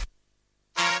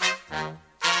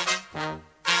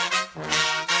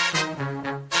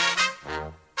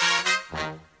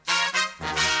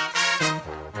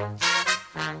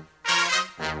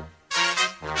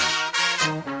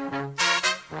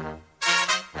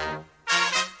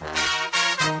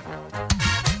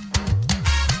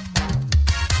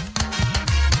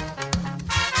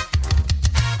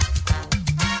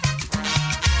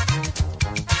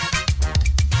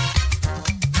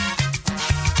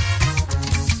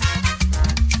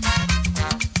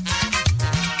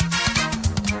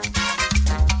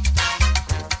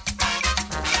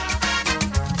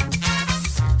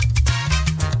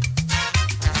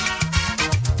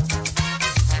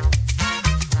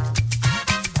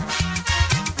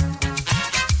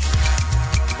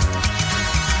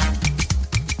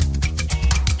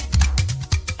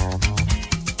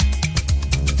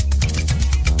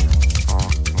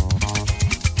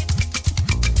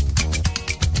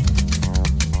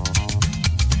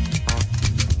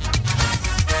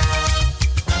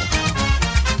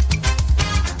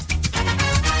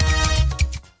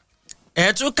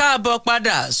 ẹ tún káàbọ̀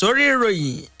padà sórí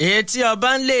ìròyìn etí ọba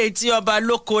ńlé etí ọba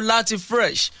lóko láti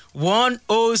Fresh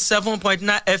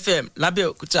 107.9 FM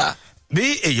lábẹ́òkúta. bí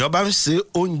èèyàn bá ń ṣe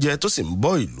oúnjẹ tó sì ń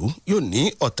bọ́ ìlú yóò ní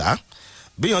ọ̀tá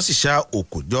bí èèyàn sì ṣa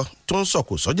òkòjọ tó ń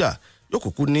sọ̀kò sọ́jà yóò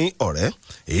kúkú ní ọ̀rẹ́.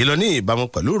 èyí lọ ní ìbámu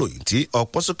pẹ̀lú ìròyìn tí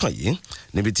ọpọ́ sọ́kàn yìí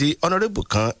níbi tí ọ̀nàrẹ́bù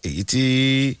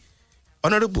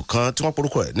kan tí wọ́n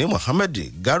porúkọ rẹ̀ ní Mohammed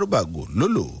Garuba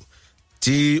Gololo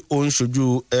tí ó ń ṣojú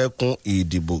ẹkùn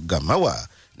ìdìbò Gamawa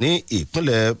ní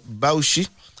ìpínlẹ̀ Bauchi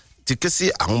ti ké sí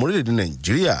àwọn ọmọ orílẹ̀-èdè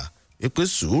Nàìjíríà wípé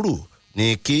sùúrù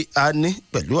ni kí a ní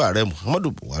pẹ̀lú ààrẹ Muhammadu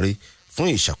Buhari fún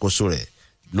ìṣàkóso rẹ̀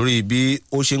lórí bí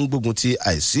ó ṣe ń gbógun ti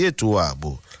àìsí ètò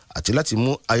ààbò àti láti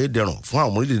mú ayédẹrùn fún àwọn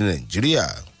ọmọ orílẹ̀-èdè Nàìjíríà.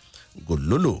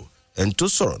 Gololo ẹni tó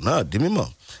sọ̀rọ̀ náà di mímọ̀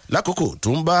lákòókò tó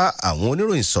ń bá àwọn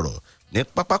oníròyìn sọ̀rọ̀ ní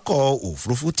pápákọ̀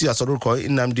òfurufú tí a sọ lórúkọ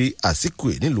Nnamdi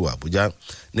Azikiwe nílùú Àbújá.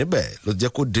 Níbẹ̀ ló jẹ́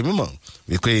kó di mímọ̀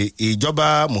wípé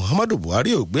ìjọba Muhammadu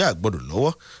Buhari ò gbé àgbọ̀dọ̀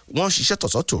lọ́wọ́, wọ́n ṣiṣẹ́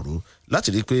tọ̀sọ̀-tòru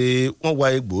láti rí i pé wọ́n wá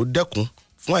egbò dẹ́kun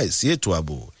fún àìsí ètò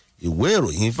ààbò. Ìwé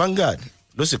ìròyìn Vanguard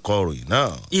ló sì kọ ìròyìn náà.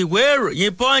 ìwé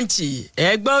ìròyìn Punch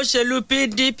ẹgbẹ́ òṣèlú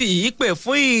PDP ìpè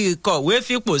fún ìkọ̀wé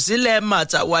fipò sílẹ̀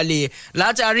Matawalle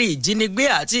látàrí ìjínigbé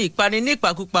àti ìpani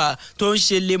nípakúpa tó ń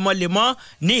ṣe lemọ́lemọ́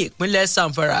ní ìpínlẹ̀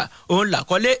Zamfara. òun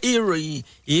làkọlé ìròyìn.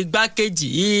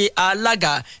 igbákejì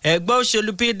alága ẹgbẹ́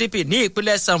òṣèlú PDP ní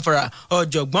ìpínlẹ̀ Zamfara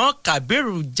ọ̀jọ̀gbọ́n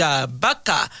Kabiru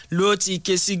Jabaka ló ti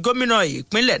ké sí gómìnà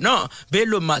ìpínlẹ̀ náà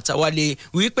Bello Matawalle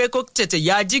wípé kó tètè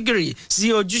ya jígìrì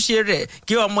sí ojúṣe rẹ̀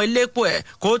kí ọmọ iléepo ẹ̀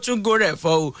kó tún go rẹ̀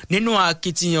fọ́ o nínú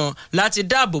akitiyan láti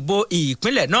dáàbò bo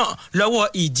ìpínlẹ̀ náà lọ́wọ́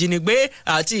ìjínigbé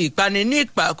àti ìpani ní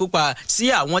ìpakúpa sí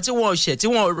àwọn tí wọ́n ṣẹ̀ tí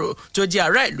wọ́n rò tó jẹ́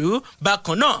ará ìlú.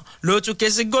 Bákan náà ló tún ké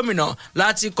sí gómìnà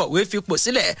láti kọ̀wé fipò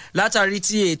sílẹ̀ látàrí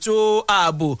ti ètò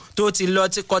ààbò tó ti lọ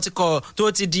tíkọtíkọ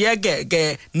tó ti di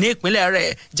ẹ̀gẹ̀ẹ̀gẹ̀ ní ìpínlẹ̀ rẹ̀.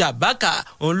 Jàbákà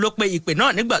òun ló pe ìpè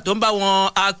náà nígbà tó ń bá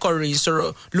wọn akọ̀ròyìn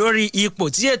sọ̀rọ̀ lórí ipò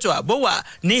tí ètò ààbò wà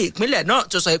ní ìpínlẹ̀ náà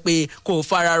tó sọ pé kò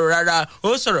fararọ rárá. Ó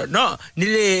sọ̀rọ̀ náà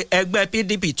nílé ẹgbẹ́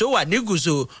PDP tó wà ní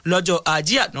Gúúsù lọ́jọ́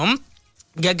Ajé àná.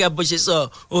 Gẹ́gẹ́ bó ṣe sọ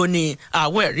ó ní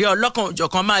àwọn ẹ̀rí ọlọ́kan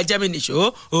òjọ̀kan máa jẹ́ mi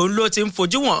nìṣó òun ló ti ń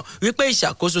fojú wọn wípé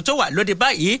ìṣàkóso tó wà lóde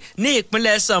báyìí ní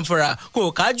ìpínlẹ̀ Zamfara kò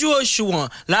kájú òṣùwọ̀n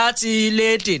láti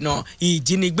lè dènà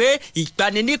ìjínigbé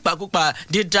ìpani ní ìpakúpa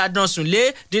dídáná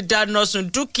sunlé dídáná sun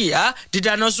dúkìá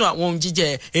dídáná sun àwọn ohun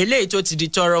jíjẹ eléyìí tó ti di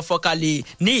tọrọ fọ́kálẹ̀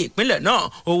ní ìpínlẹ̀ náà.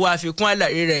 Ó wá àfikún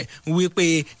àlàyé rẹ̀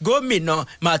wípé gómìnà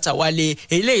Matawalle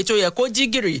eléyìí tó yẹ kó jí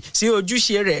gìrì sí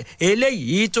ojúṣe rẹ̀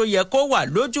eléyìí tó yẹ kó wà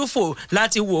lójúfò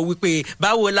láti wò wípé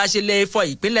báwo la ṣe lè fọ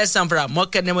ìpínlẹ̀ Zamfara mọ́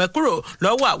kẹnẹmọ́ kúrò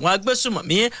lọ́wọ́ àwọn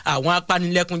agbésùmọ̀mí àwọn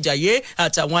apanilẹ́kúnjayé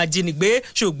àtàwọn ajínigbé.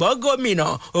 Ṣùgbọ́n gómìnà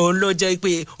òun ló jẹ́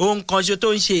pé ohun kan ṣo tó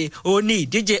ń ṣe òun ní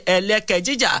ìdíje ẹlẹ́kẹ̀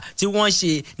jíjà tí wọ́n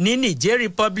ṣe ní Niger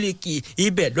Republic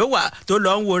ibẹ̀ ló wà tó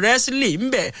lọ ń wo wrestling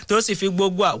ńbẹ̀ tó sì fi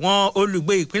gbogbo àwọn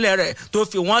olùgbé ìpínlẹ̀ rẹ̀ tó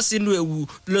fi wọ́n sínú ewu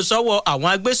lọ sọ́wọ́ àwọn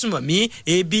agbésùmọ̀mí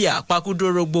ebi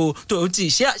àpakúdórógbó tó ti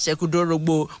ṣe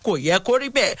àṣẹkúdórógbó kò yẹ kó rí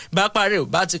bẹ́ẹ̀ bá parí ò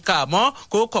bá ti kà mọ́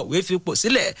kó kọ̀wé fipò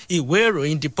sílẹ̀. Ìwé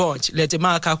ìròyìn The Punch lẹ ti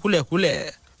máa ka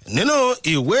kúlẹ̀kúlẹ̀. Nínú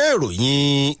ìwé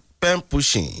ìròyìn pen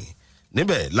pushing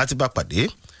níbẹ̀ láti bá pàdé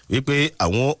wípé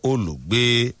àwọn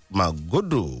olùgbé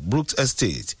Magodo Brooks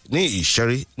Estate ní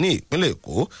Ìṣẹ́rí ní ìpínlẹ̀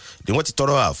Èkó ni wọ́n ti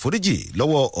tọrọ àforíjì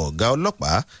lọ́wọ́ ọ̀gá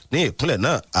ọlọ́pàá ní ìpínlẹ̀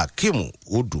náà Akeem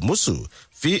Odùmọ́sù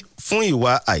fún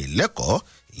ìwà àìlẹ́kọ̀ọ́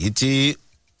èyí tí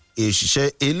òṣìṣẹ́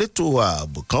elétò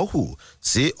ààbò kan hù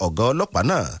sí ọ̀gá ọlọ́pàá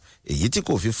náà èyí tí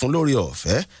kò fi fún lórí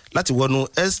ọ̀fẹ́ láti wọnú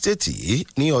ẹ́stéètì yìí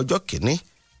ní ọjọ́ kìíní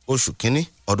oṣù kìíní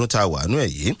ọdún tá a wà nú ẹ̀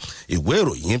yìí. Ìwé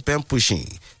ìròyìn pen pushing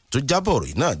tó jábọ̀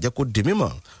ròyìn náà jẹ́ kó di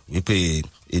mímọ̀ wípé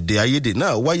èdè àìyedè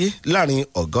náà wáyé láàrin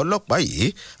ọ̀gá ọlọ́pàá yìí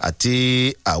àti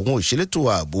àwọn òṣèlétò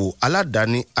ààbò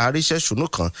aládàáni aríṣẹ́ṣunú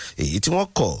kan èyí tí wọ́n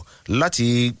kọ̀ láti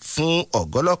fún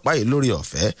ọ̀gá ọlọ́pàá yìí lórí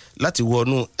ọ̀fẹ́ láti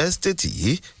wọnú ẹ́stéètì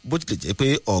yìí bó tilẹ̀ jẹ́ pé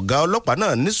ọ̀gá ọlọ́pàá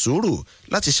náà ní sùúrù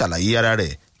láti ṣàlàyé ara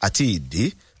rẹ̀ àti ìdí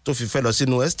tó fi fẹ́ lọ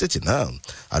sínú ẹ́stéètì náà.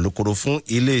 Alukoro fún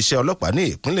iléeṣẹ́ ọlọ́pàá ní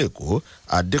ìpínlẹ̀ Èkó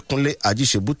Adékúnlé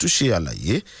Ajíṣebútú ṣe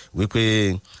àlàyé wípé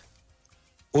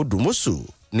Odùmọ́sù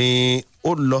ni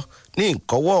ó lọ ní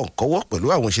nkọ́wọ́ pẹ̀lú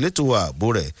àwọn ìṣèlétò ààbò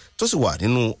rẹ̀ tó sì wà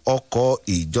nínú ọkọ̀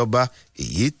ìjọba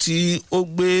èyí tí ó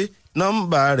gbé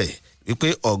nọ́mbà rẹ̀ wípé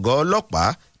ọ̀gá ọlọ́pàá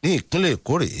ní ìpínlẹ̀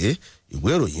Èkó rèé. Ìwé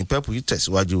ìròyìn pẹ́pù yìí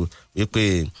tẹ̀síwájú wípé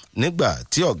nígbà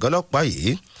tí ọ̀gá ọlọ́pàá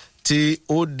yìí tí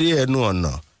ó dé ẹnu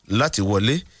ọ̀nà láti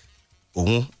wọlé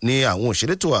òun ni àwọn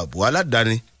òṣèlétò ààbò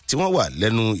aládàáni tí wọ́n wà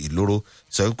lẹ́nu ìloro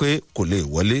sọ wípé kò lè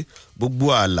wọlé. Gbogbo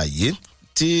àlàyé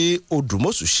tí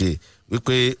Odùmọ́sù ṣe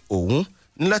wípé òun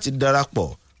ní láti darapọ̀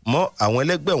mọ́ àwọn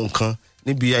ẹlẹ́gbẹ́ òun kan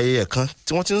níbi ayẹyẹ kan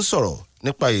tí wọ́n ti ń sọ̀rọ̀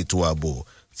nípa ètò ààbò.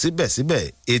 Síbẹ̀síbẹ̀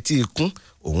etí ikún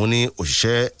òun ni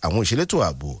òṣìṣẹ́ àwọn òṣèlétò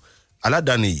ààbò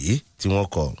aládàáni yìí tí wọ́n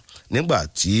kọ̀ nígbà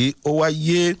tí ó wá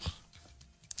yé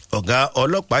ọ̀gá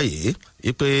ọlọ́pàá yìí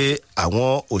wípé àwọn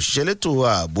òṣìṣẹ́ elétò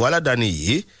ààbò aládàáni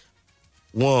yìí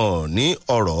wọ́n ní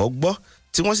ọ̀rọ̀ gbọ́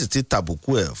tí wọ́n sì ti tàbùkù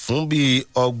ẹ̀ fún bíi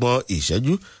 30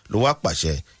 ìṣẹ́jú ló wá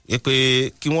pàṣẹ wípé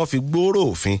kí wọ́n fi gbòòrò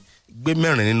òfin gbé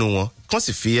 4 nínú wọn kán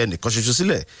sì fi ẹnìkan ṣoṣo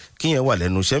sílẹ̀ kí yẹn wà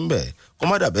lẹ́nu iṣẹ́ ń bẹ̀ kó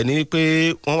má dàbẹ́ ni wípé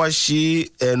wọ́n wá sí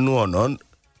ẹnu ọ̀nà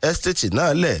ẹ́stéètì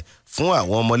náà lẹ̀ fún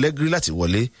àwọn ọmọlẹ́gírí láti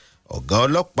wọlé. Ọ̀gá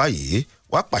ọlọ́pàá yìí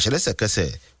wá pàṣẹ lẹ́sẹ̀kẹsẹ̀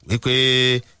wípé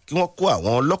kí wọ́n kó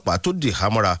àwọn ọlọ́pàá tó dì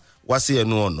hámọ́ra wá sí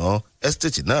ẹnu ọ̀nà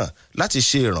ẹ́stéètì náà láti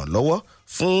ṣe ìrànlọ́wọ́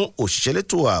fún òṣìṣẹ́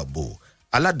elétò ààbò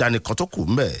aládàáni kan tó kù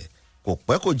ńbẹ̀. Kò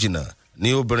pẹ́ kò jìnnà ní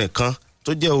obìnrin kan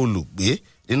tó jẹ́ olùgbé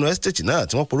nínú ẹ́stéètì náà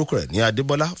tí wọ́n porúkọ rẹ̀ ní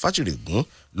Adébọ́lá Fáṣìrègún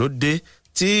ló dé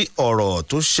tí ọ̀rọ̀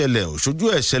tó ṣẹlẹ̀ òṣojú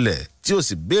ẹ̀ ṣẹlẹ̀ tí ó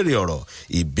sì béèrè ọ̀rọ̀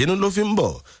ìbínú ló fi ń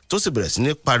bọ̀ tó sì bẹ̀rẹ̀ sí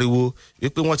ní pariwo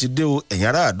wípé wọ́n ti dé o ẹ̀yin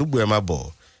ará àdúgbò ẹ̀ máa bọ̀.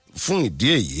 Fún ìdí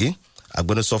èyí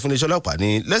agbẹnusọ fún iléeṣẹ́ ọlọ́pàá ní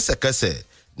lẹ́sẹ̀kẹsẹ̀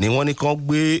ni wọ́n ní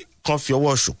kán fi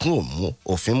ọwọ́ ṣùkún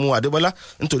òfin mú Adébọ́lá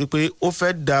nítorí pé ó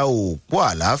fẹ́ da òpó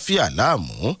àlàáfíà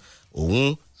láàmú.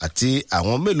 Òun àti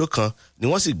àwọn mélòó kan ni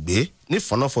wọ́n sì gbé ní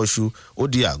fọnáfọṣù ó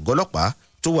di àgọ́ ọlọ́pàá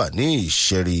tó wà ní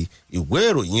Ìṣẹ́rí. Ìwé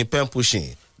ìròyìn pen pushing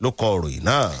ló kọ ìròyìn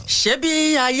náà. ṣé bí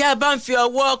aya bá ń fi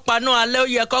ọwọ́ paná alẹ́ ó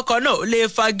yẹ kọ́kọ́ náà ó lè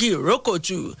fagi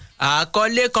ìrókòtù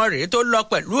àkọlé kan rèé tó lọ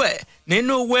pẹ̀lú ẹ̀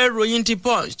nínú ìwé ìròyìn The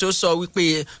Punch tó sọ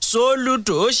wípé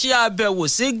Soludo ṣe àbẹ̀wò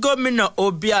sí gómìnà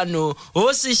Obiano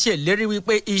ó sì ṣèlérí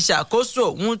wípé ìṣàkóso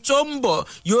òun tó ń bọ̀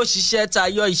yóò ṣiṣẹ́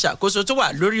tayọ ìṣàkóso tó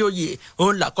wà lórí oyè.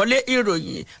 Òun làkọ́lé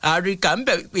ìròyìn àríkà ń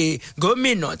bẹ̀ wípé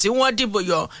gómìnà tí wọ́n dìbò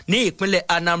yàn ní ìpínlẹ̀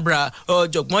Anambra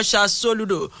ọ̀jọ̀gbọ́n Charles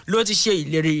Soludo ló ti ṣe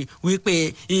ìlérí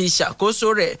wípé ìṣàkóso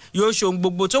rẹ̀ yóò ṣohun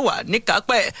gbogbo tó wà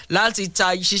níkápẹ́ láti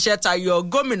ṣiṣẹ́ tayọ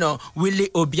gómìnà Willie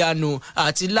Obiano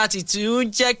àti láti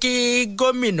tún jẹ́ kí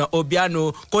gómìnà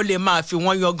Obiano kó lè máa fi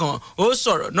wọ́n yangàn. Ó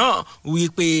sọ̀rọ̀ náà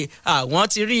wípé àwọn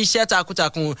ti rí iṣẹ́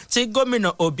takuntakun tí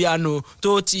gómìnà Obiano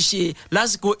tó ti ṣe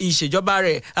lásìkò ìṣèjọba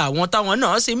rẹ̀ àwọn táwọn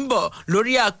náà sì ń bọ̀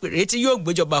lórí àpèrè tí yóò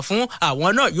gbéjọba fún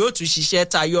àwọn náà yóò tún ṣiṣẹ́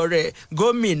tayọ rẹ̀.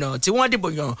 Gómìnà tí wọ́n dìbò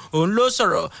yàn òun ló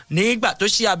sọ̀rọ̀ nígbà tó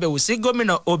ṣe àbẹ̀wò sí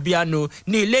gómìnà Obiano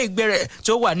ní ilé ìgbé rẹ̀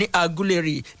tó wà ní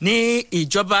Aguleri ní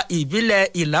ìjọba ìbílẹ̀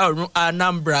ìlà oòrùn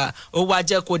Anambra. Ó wá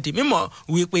jẹ́ kó di mímọ̀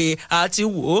wípé a ti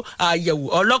wò àyẹ̀wò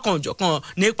ọlọ́kan-ò-jọ̀kan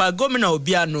nípa gómìnà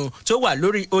Obiano tó wà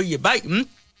lórí oyè báyìí.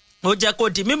 Ó jẹ́ kó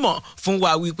di mímọ̀ fún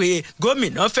wa wípé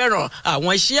gómìnà fẹ́ràn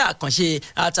àwọn iṣẹ́ àkànṣe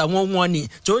àtàwọn ohun ọ̀nì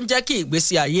tó ń jẹ́ kí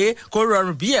ìgbésí ayé kó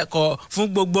rọrùn bí ẹ̀kọ́ fún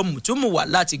gbogbo mùtúmùwà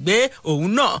láti gbé.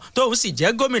 Òun náà tóun sì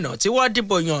jẹ́ gómìnà tí wọ́n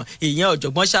dìbò yàn ìyẹn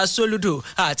ọ̀jọ̀gbọ́n Charles Soludo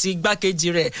àti igbákejì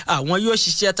rẹ̀ àwọn yóò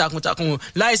ṣiṣẹ́ takuntakun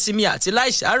láìsinmi àti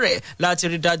láìsàárẹ̀ láti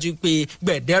rí dájú pé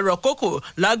gbẹ̀dẹ́rọ kókò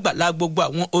lágbàlá gbogbo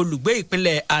àwọn olùgbé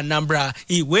ìpínlẹ̀ Anambra.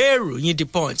 Ìwé ìròyìn The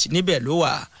Punch níbẹ̀ ló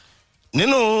wà.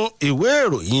 Nínú ìwé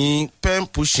ìròyìn pen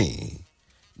pushing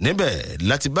níbẹ̀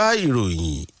láti bá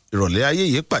ìròyìn ìrọ̀lẹ́ ayé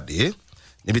yìí pàdé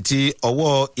níbi tí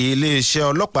ọwọ́ iléeṣẹ́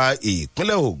ọlọ́pàá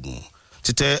ìpínlẹ̀ Ògùn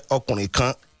ti tẹ ọkùnrin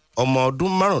kan ọmọ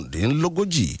ọdún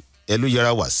márùndínlógójì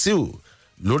Ẹlúyẹra Wàsíù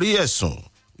lórí ẹ̀sùn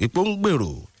wípé ó ń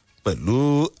gbèrò pẹ̀lú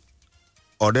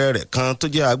ọ̀rẹ́ rẹ̀ kan tó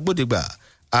jẹ́ agbódegbà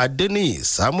Adéníyì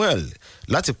Samuel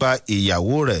láti pa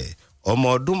ìyàwó rẹ̀ ọmọ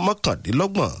ọdún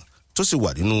mọ́kàndínlọ́gbọ̀n tó sì wà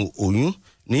nínú oyún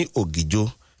ní Ògìjó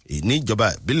níjọba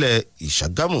ìbílẹ̀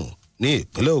Ìṣàgámù ní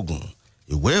ìpínlẹ̀ Ògùn.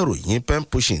 Ìwé ìròyìn pen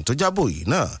pushing tó jábọ̀ yìí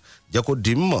náà jẹ́ kó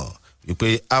di mọ̀ wípé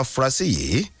afurasí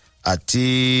yìí àti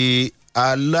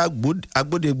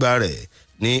agbódegbà rẹ̀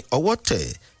ní ọwọ́ tẹ̀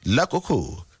lákòókò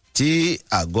tí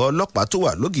àgọ́ ọlọ́pàá tó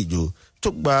wà lógìjó tó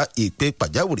gba ìpè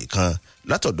pàjáwìrì kan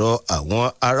látọ̀dọ̀ àwọn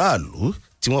aráàlú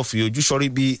tí wọ́n fi ojú sọ́rí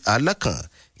bí alákàn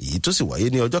èyí tó sì wáyé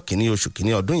ní ọjọ́ kìíní oṣù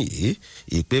kìíní ọdún yìí.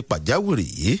 Ìpè pàjáwìrì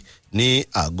yìí ní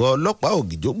àgọ́ ọlọ́pàá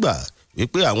Ògìjó gbà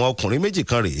wípé àwọn ọkùnrin méjì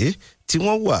kan rèé tí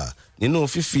wọ́n wà nínú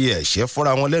fífi ẹ̀ṣẹ́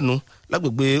fọ́ra wọn lẹ́nu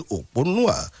lágbègbè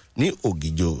Òpónúà ní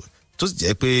Ògìjó tó sì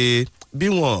jẹ́ pé bí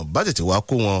wọn bá tètè wá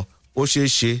kó wọn ó ṣeé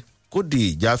ṣe kó di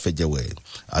ìjà fẹ̀jẹ̀wẹ̀.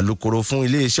 Alukoro fún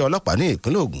iléeṣẹ́ ọlọ́pàá ní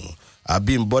ìpínlẹ̀ Ògùn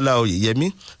Abímbọ́lá Oyèyẹmí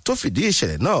tó fìdí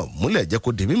ìṣẹ̀lẹ̀ náà múlẹ̀ jẹ́ kó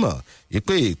di mímọ̀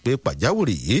wípé ìpè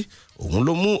pàjáwìrì yìí òun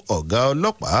ló mú ọ̀gá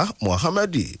ọlọ́pàá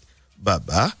Mohammed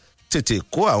Bàbá tètè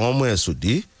kó àwọn ọmọ ẹ̀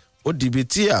sòdí ó dibi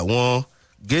tí àwọn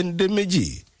géńdé méjì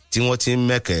tí wọ́n ti ń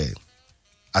mẹ́kẹ̀.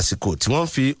 Àsìkò tí wọ́n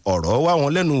fi ọ̀rọ̀ wá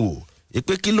wọn lẹ́nu wò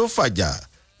pé kí ló fàjà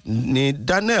ní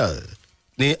Daniel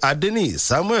ní Adéníyì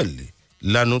Samuel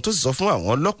lanu tó sì sọ fún àwọn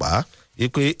ọlọ́pàá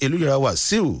pé Ẹlúyẹra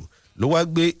Wàsíù ló wá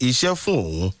gbé iṣẹ́ fún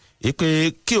òun pé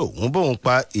kí òun bóun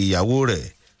pa ìyàwó rẹ̀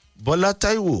Bọ́lá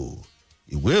Táíwò.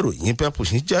 Ìwé ìròyìn pen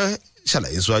pushing jẹ́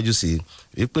ṣàlàyé síwájú sí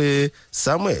wípé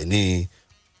Samuel ni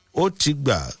ó ti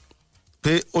gbà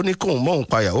pé ó ní kóun mọ́hun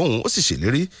pa ìyàwó òun ó sì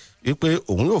ṣèlérí wípé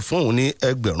òun yóò fún òun ní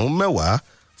 10,000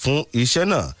 fún iṣẹ́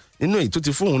náà nínú èyí tó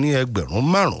ti fún òun ní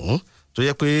 5,000 tó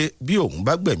yẹ pé bí òun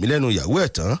bá gbẹ̀mí lẹ́nu ìyàwó ẹ̀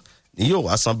tán ni yóò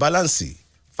wá san báláǹsì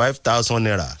 5,000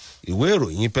 naira. Ìwé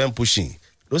ìròyìn pen pushing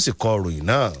ló sì kọ ìròyìn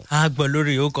náà. A gbọ́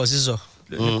lórí orúkọ sísọ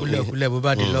kúlẹ̀kúlẹ̀ bó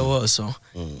bá di lọ́wọ́ ọ̀sán.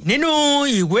 Nínú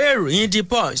ìwé ìròyìn The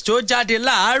Punch tó jáde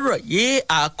láàárọ̀ yìí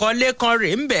àkọlé kan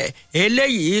rèé ń bẹ̀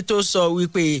eléyìí tó sọ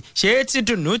wípé ṣé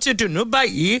tìdùnnú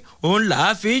báyìí òun là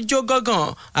á fi jó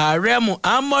gángan. Ààrẹ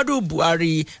Muhammadu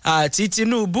Buhari àti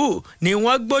Tinubu ni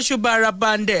wọ́n gbóṣùbára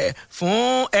bándẹ̀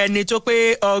fún ẹni tó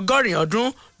pé 100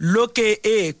 ọdún lókè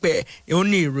èèpẹ̀. òun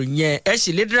ni ìròyìn yẹn ẹ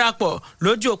sì lè darapọ̀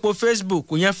lójú òpó Facebook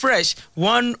yẹn Fresh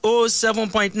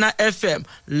 107.9 FM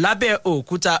lábẹ́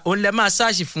òkúta òun lẹ máa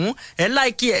ṣáàṣì fún ẹ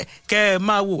láìkí ẹ kẹ ẹ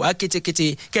máa wò wá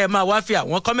kétékété kẹ ẹ máa wá fi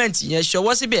àwọn kọ́mẹ̀ntì yẹn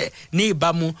ṣọwọ́ síbẹ̀ ní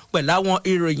ìbámu pẹ̀lú àwọn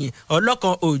ìròyìn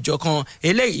ọlọ́kan òòjọ̀kan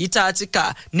eléyìí tá a ti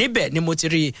kà níbẹ̀ ni mo ti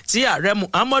rí tí ààrẹ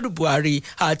Muhammadu Buhari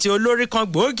àti olórí kan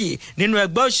gbòógì nínú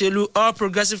ẹgbẹ́ òṣèlú All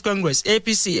Progressives Congress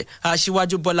APC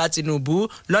Aṣíwájú Bọ́lá Tinubu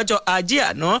lọ́jọ́ Ajé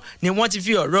àná ni wọ́n ti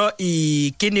fi ọ̀rọ̀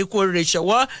ìkíni kú oríire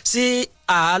ṣọwọ́ sí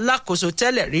alákòóso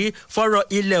tẹ́lẹ̀ rí fọ́rọ̀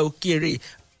ilẹ̀ òkèèrè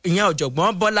ìyẹn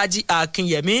ọ̀jọ̀gbọ́n Bọ́lájí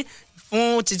Akínyẹmí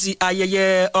fún títí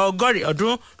ayẹyẹ 100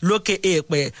 ọdún lókè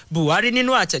èèpẹ̀. Buhari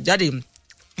nínú àtẹ̀jáde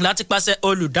láti pàṣẹ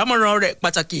olùdámọ̀ràn rẹ̀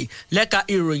pàtàkì lẹ́ka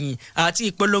ìròyìn àti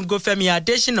ìpolongo Fẹ́mi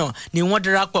Adésínà ni wọ́n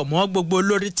darapọ̀ mọ́ gbogbo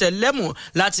olórí tẹlẹ́mù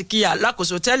láti kí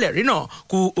alákòóso tẹ́lẹ̀ rí náà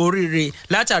kú oríire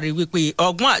látàrí wípé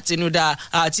ọgbọ́n àtinúdá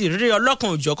àti ìrírí ọlọ́kan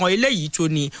òjọ̀kan eléyìí tó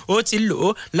ní ó ti lò ó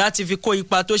láti fi kó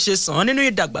ipa tó ṣe sàn nínú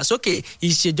ìdàgbàsókè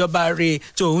ìṣèjọba rẹ̀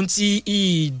tòun ti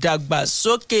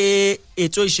ìdàgbàsókè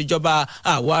ètò ìṣèjọba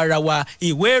àwaarawa.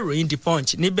 Ìwé ìròyìn The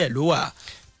Punch níbẹ̀ ló wà.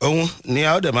 Òun ni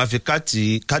a ó dẹ̀ máa fi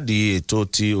káàdì ètò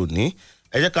ti òní.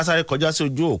 Ẹ jẹ́ ká sáré kọjá sí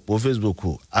ojú òpó Facebook.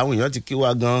 Àwọn èèyàn ti kí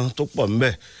wa gan tó pọ̀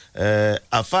ńbẹ̀.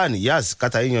 Àfáàní Yas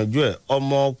kátà yíyanjú ẹ̀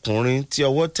ọmọkùnrin tí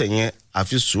ọwọ́ tẹ̀ yẹn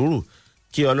àfi sùúrù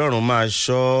kí Ọlọ́run máa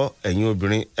ṣọ́ ẹ̀yin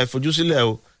obìnrin. Ẹ fojú sílẹ̀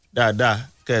o dáadáa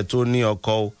kẹ́ ẹ tó ní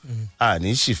ọkọ o.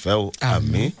 Àní ṣìfẹ́ o.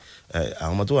 Àmín.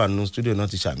 Àwọn ọmọ tó wà nínú stúdíò náà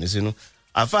ti ṣàmì sínú.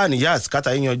 Àfáàní Yas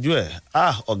kátà yíyanjú ẹ̀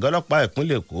ọ̀gá ọlọ́pàá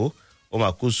ìpínlẹ̀ Èkó ó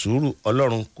máa kú sùúrù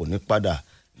Ọlọ́run kò ní padà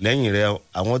lẹ́yìn rẹ̀.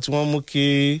 Àwọn tí wọ́n mú kí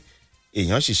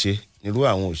èèyàn ṣìṣe nírú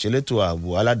àwọn òṣèlétò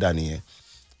ààbò aládàáni yẹn.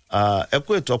 Ẹ kú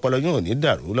ètò ọpọlọ yóò ní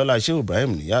dàrú lọ́lá Shehu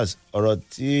Ibrahim Niyas.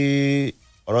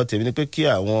 Ọ̀rọ̀ tèmi ni pé kí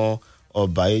àwọn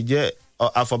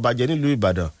afọbajẹ nílùú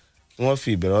Ìbàdàn kí wọ́n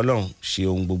fi ìbẹ̀rẹ̀ Ọlọ́run ṣe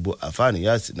ohun gbogbo. Àfáà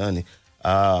Niyas náà ni.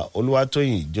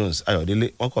 Olúwatóyìn Jones Ayọ̀délé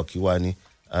wọ́n kọ̀ kí wa ni.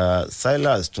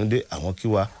 Silas Túndé àwọn kí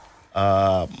wa.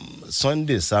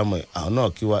 Sunday Samuel àwọn náà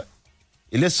kí wa.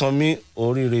 Ilé-Sanmí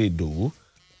Oríire Ìdòwú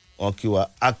wọn kí wa.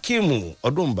 Akíìmù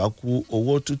Ọdúnbàkú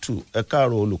owó tútù ẹ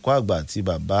káàárọ̀ olùkọ́ àgbà àti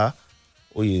bàbá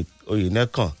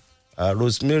Oyènẹ́kàn.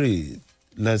 Rosemary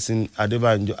Nelson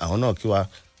Adébánjọ àwọn náà kí wa.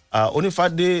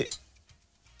 Onífádé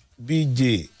BJ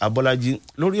Abọ́lájí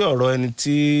lórí ọ̀rọ̀ ẹni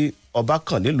tí ọba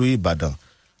kàn nílùú Ìbàdàn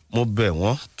mo bẹ̀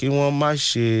wọ́n kí wọ́n má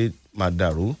ṣe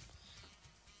màdàrú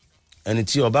ẹni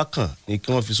tí ọba kàn ní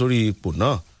kí wọ́n fi sórí ipò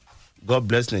náà. God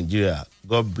bless Nigeria.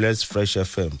 God bless Fresh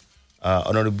FM.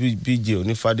 Honorable BJ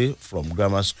Onifade from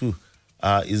Grammar School.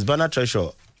 His banner treasure.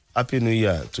 Happy New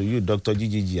Year to you, Dr.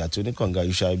 GGG. Àti Oníkànga,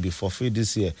 you shall be forfeit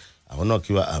this year. Àwọn náà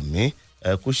kí wa àmín.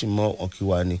 Kúṣìmọ́ wọn kí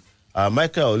wa ni.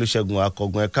 Michael Olúṣẹ́gun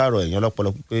Akọgun ẹ̀káàrọ̀ èèyàn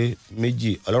lọ́pọ̀lọpọ̀ pé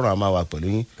méjì Ọlọ́run á máa wà pẹ̀lú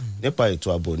yín nípa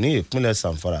ètò ààbò ní ìpínlẹ̀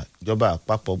Zamfara. Ìjọba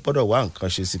àpapọ̀ gbọ́dọ̀ wá nǹkan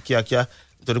ṣe sí kíákíá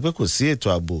nítorí pé kò sí ètò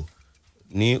ààbò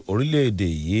ní orílẹ̀-èdè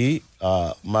yìí.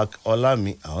 Mark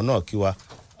Ọlámi àwọn náà kí wa.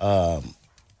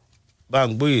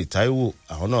 Báńgbóyè Táíwò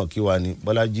àwọn náà kí wa ni.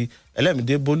 Bọ́lájí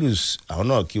Ẹlẹ́mìdé Bolus àwọn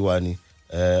náà kí wa ni.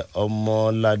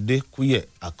 Ọmọládé Kúyẹ̀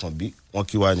Àkànbí wọn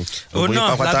kí wa ni. Òun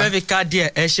náà lábẹ́ fi ká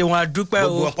díẹ̀ ẹ ṣe wọn adúpẹ́ o.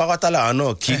 Gbogbo wọn pátá làwọn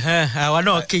náà kí. Àwọn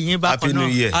náà kí yín bákan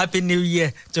náà. Happy New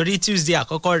Year torí Tuesday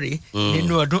àkọ́kọ́ rèé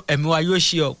nínú ọdún ẹ̀mí wa yóò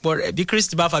ṣe ọ̀pọ̀ rẹ̀ bí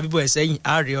Kristi bá fa bíbọ̀ ẹ̀ sẹ́yìn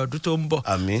àárẹ̀ ọdún tó ń bọ̀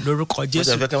lórúkọ Jésù.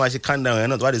 Mo tẹ̀ fẹ́ kẹ́ máa ṣe countdown yẹn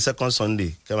náà tó wá di second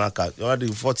Sunday kẹ́ máa kà tó wá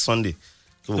di fourth Sunday.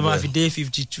 Tó máa fi dé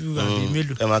 52 àbí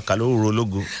mélòó. Ẹ máa kà lóru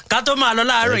ológo. Ká tó máa lọ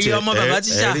láàárọ̀ yìí ọmọ bàbá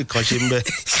tíṣà. Ẹ̀rí kan ṣe ń bẹ̀.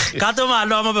 Ká tó máa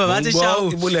lọ ọmọ bàbá tíṣà o. Mo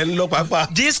gbọ́ ibùlẹ̀ ń lọ pápá.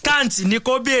 Discount ni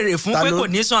kó béèrè fún pé kò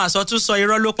ní san àsọtúnsọ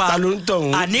irọ́ ló pa. Ta ló ń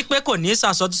tọ̀hún? Àní pé kò ní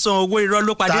san àsọtúnsọ owó irọ́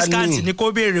ló pa. Discount ni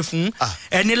kó béèrè fún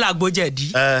ẹni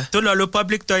làgbójẹ̀dí tó lọ lo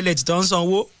public toilet tó ń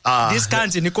sanwó.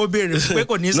 Discount ni kó béèrè fún pé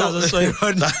kò ní san àsọtúnsọ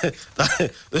irọ́ ni.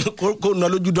 Kó ná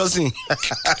lójú dọ́sìn.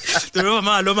 Torí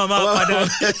màmá ló máa padà.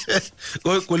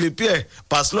 Kò lè pí ẹ̀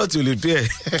pàṣlọ́ọ̀tì ò lè pí ẹ̀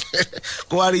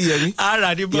kó wá rí Yẹmí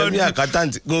Yẹmí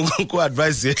accountant kó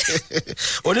advice yẹ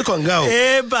Oníkànga o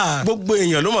gbogbo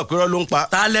èèyàn ló mọ̀ pé irọ́ ló ń pa.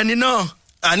 Ta lẹni náà.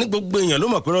 Àní gbogbo èèyàn ló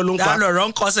mọ̀ pé irọ́ ló ń pa. Ta lọ̀rọ̀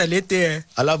ń kọsẹ̀ létè ẹ.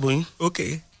 Aláboyún.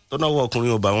 Ok. tó náwó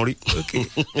ọkùnrin ò bá wọn rí. ok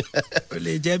o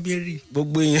lè jẹ́ Mary.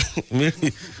 gbogbo èèyàn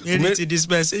Mary ti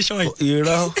dispensation yìí.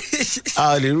 irọ́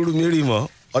a lè rúru Mary mọ́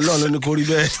Ọlọ́run ló ní kó rí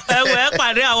bẹ́ẹ̀. ẹ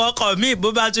pàdé àwọn ọkọ mi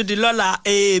bó bá tún di lọ́la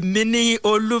èmi ní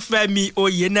Olúfẹ́mi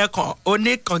Oyènẹ́kàn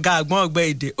Oníkànga àgbọ̀n ọ̀gbẹ́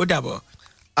èdè ó dàbọ̀.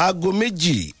 aago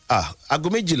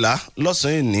méjìlá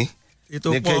lọ́sàn-án ní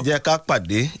kẹjẹ ká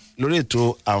pàdé lórí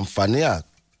ètò àǹfààní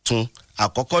àtún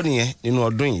àkọ́kọ́ nìyẹn nínú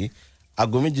ọdún yìí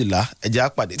aago 12 ẹjẹ́ á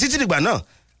pàdé títí dìgbà náà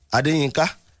Adéyínká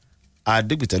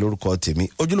Adégbìtẹ́ lórúkọ tèmi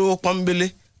ojúlówó pọ́nbélé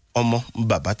ọmọ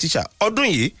bàbá tíṣà ọdún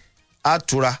yìí á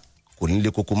tura kò ní lè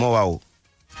koko mọ́ wa o.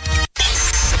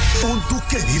 ó ń dún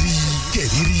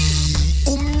kẹ̀rìírí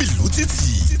ó ń mìlú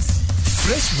títì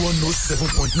Fresh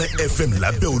 107.9 FM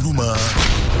lábẹ́ Olúmọ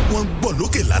wọ́n ń gbọ́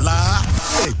lókè lálá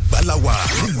Ẹ̀gbá la wà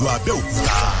nílùú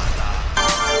Abẹ́òkúta.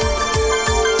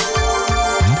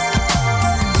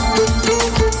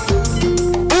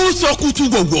 Whoso sọkútù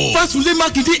wọ̀wọ̀ Fásunlé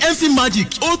Mákindé MC Magic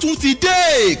ó tún ti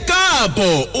dé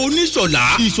káàbọ̀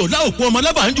oníṣọ̀lá ìṣọ̀lá òpó ọmọ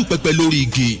alábàájú pẹpẹ lórí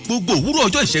igi gbogbo òwúrọ̀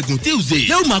ọjọ́ ìṣẹ́gun Tuesday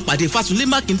lẹ́yìn máa pàdé Fásunlé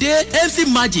Mákindé MC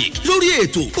Magic lórí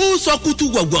ètò ó sọkútù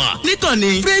wọ̀wọ̀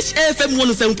níkànnì Fresh FM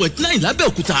 107.9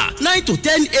 lábẹ́òkúta 9 to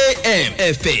 10 a.m.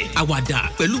 ẹ̀fẹ̀ àwàdà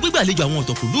pẹ̀lú gbígbàlejò àwọn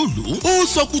ọ̀tọ̀kùlóòlù ó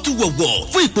sọkútù wọ̀wọ̀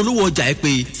fún ìpolówó ọjà ẹ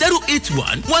pé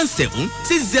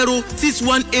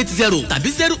 08117606180 tàbí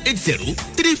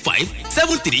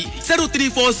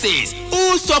 08035730346 ó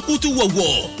sọkútù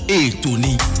wọ̀wọ̀ ètò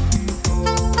ni.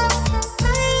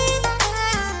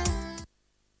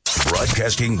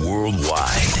 Broadcasting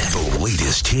worldwide, the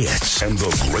latest hits and the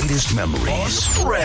greatest memories.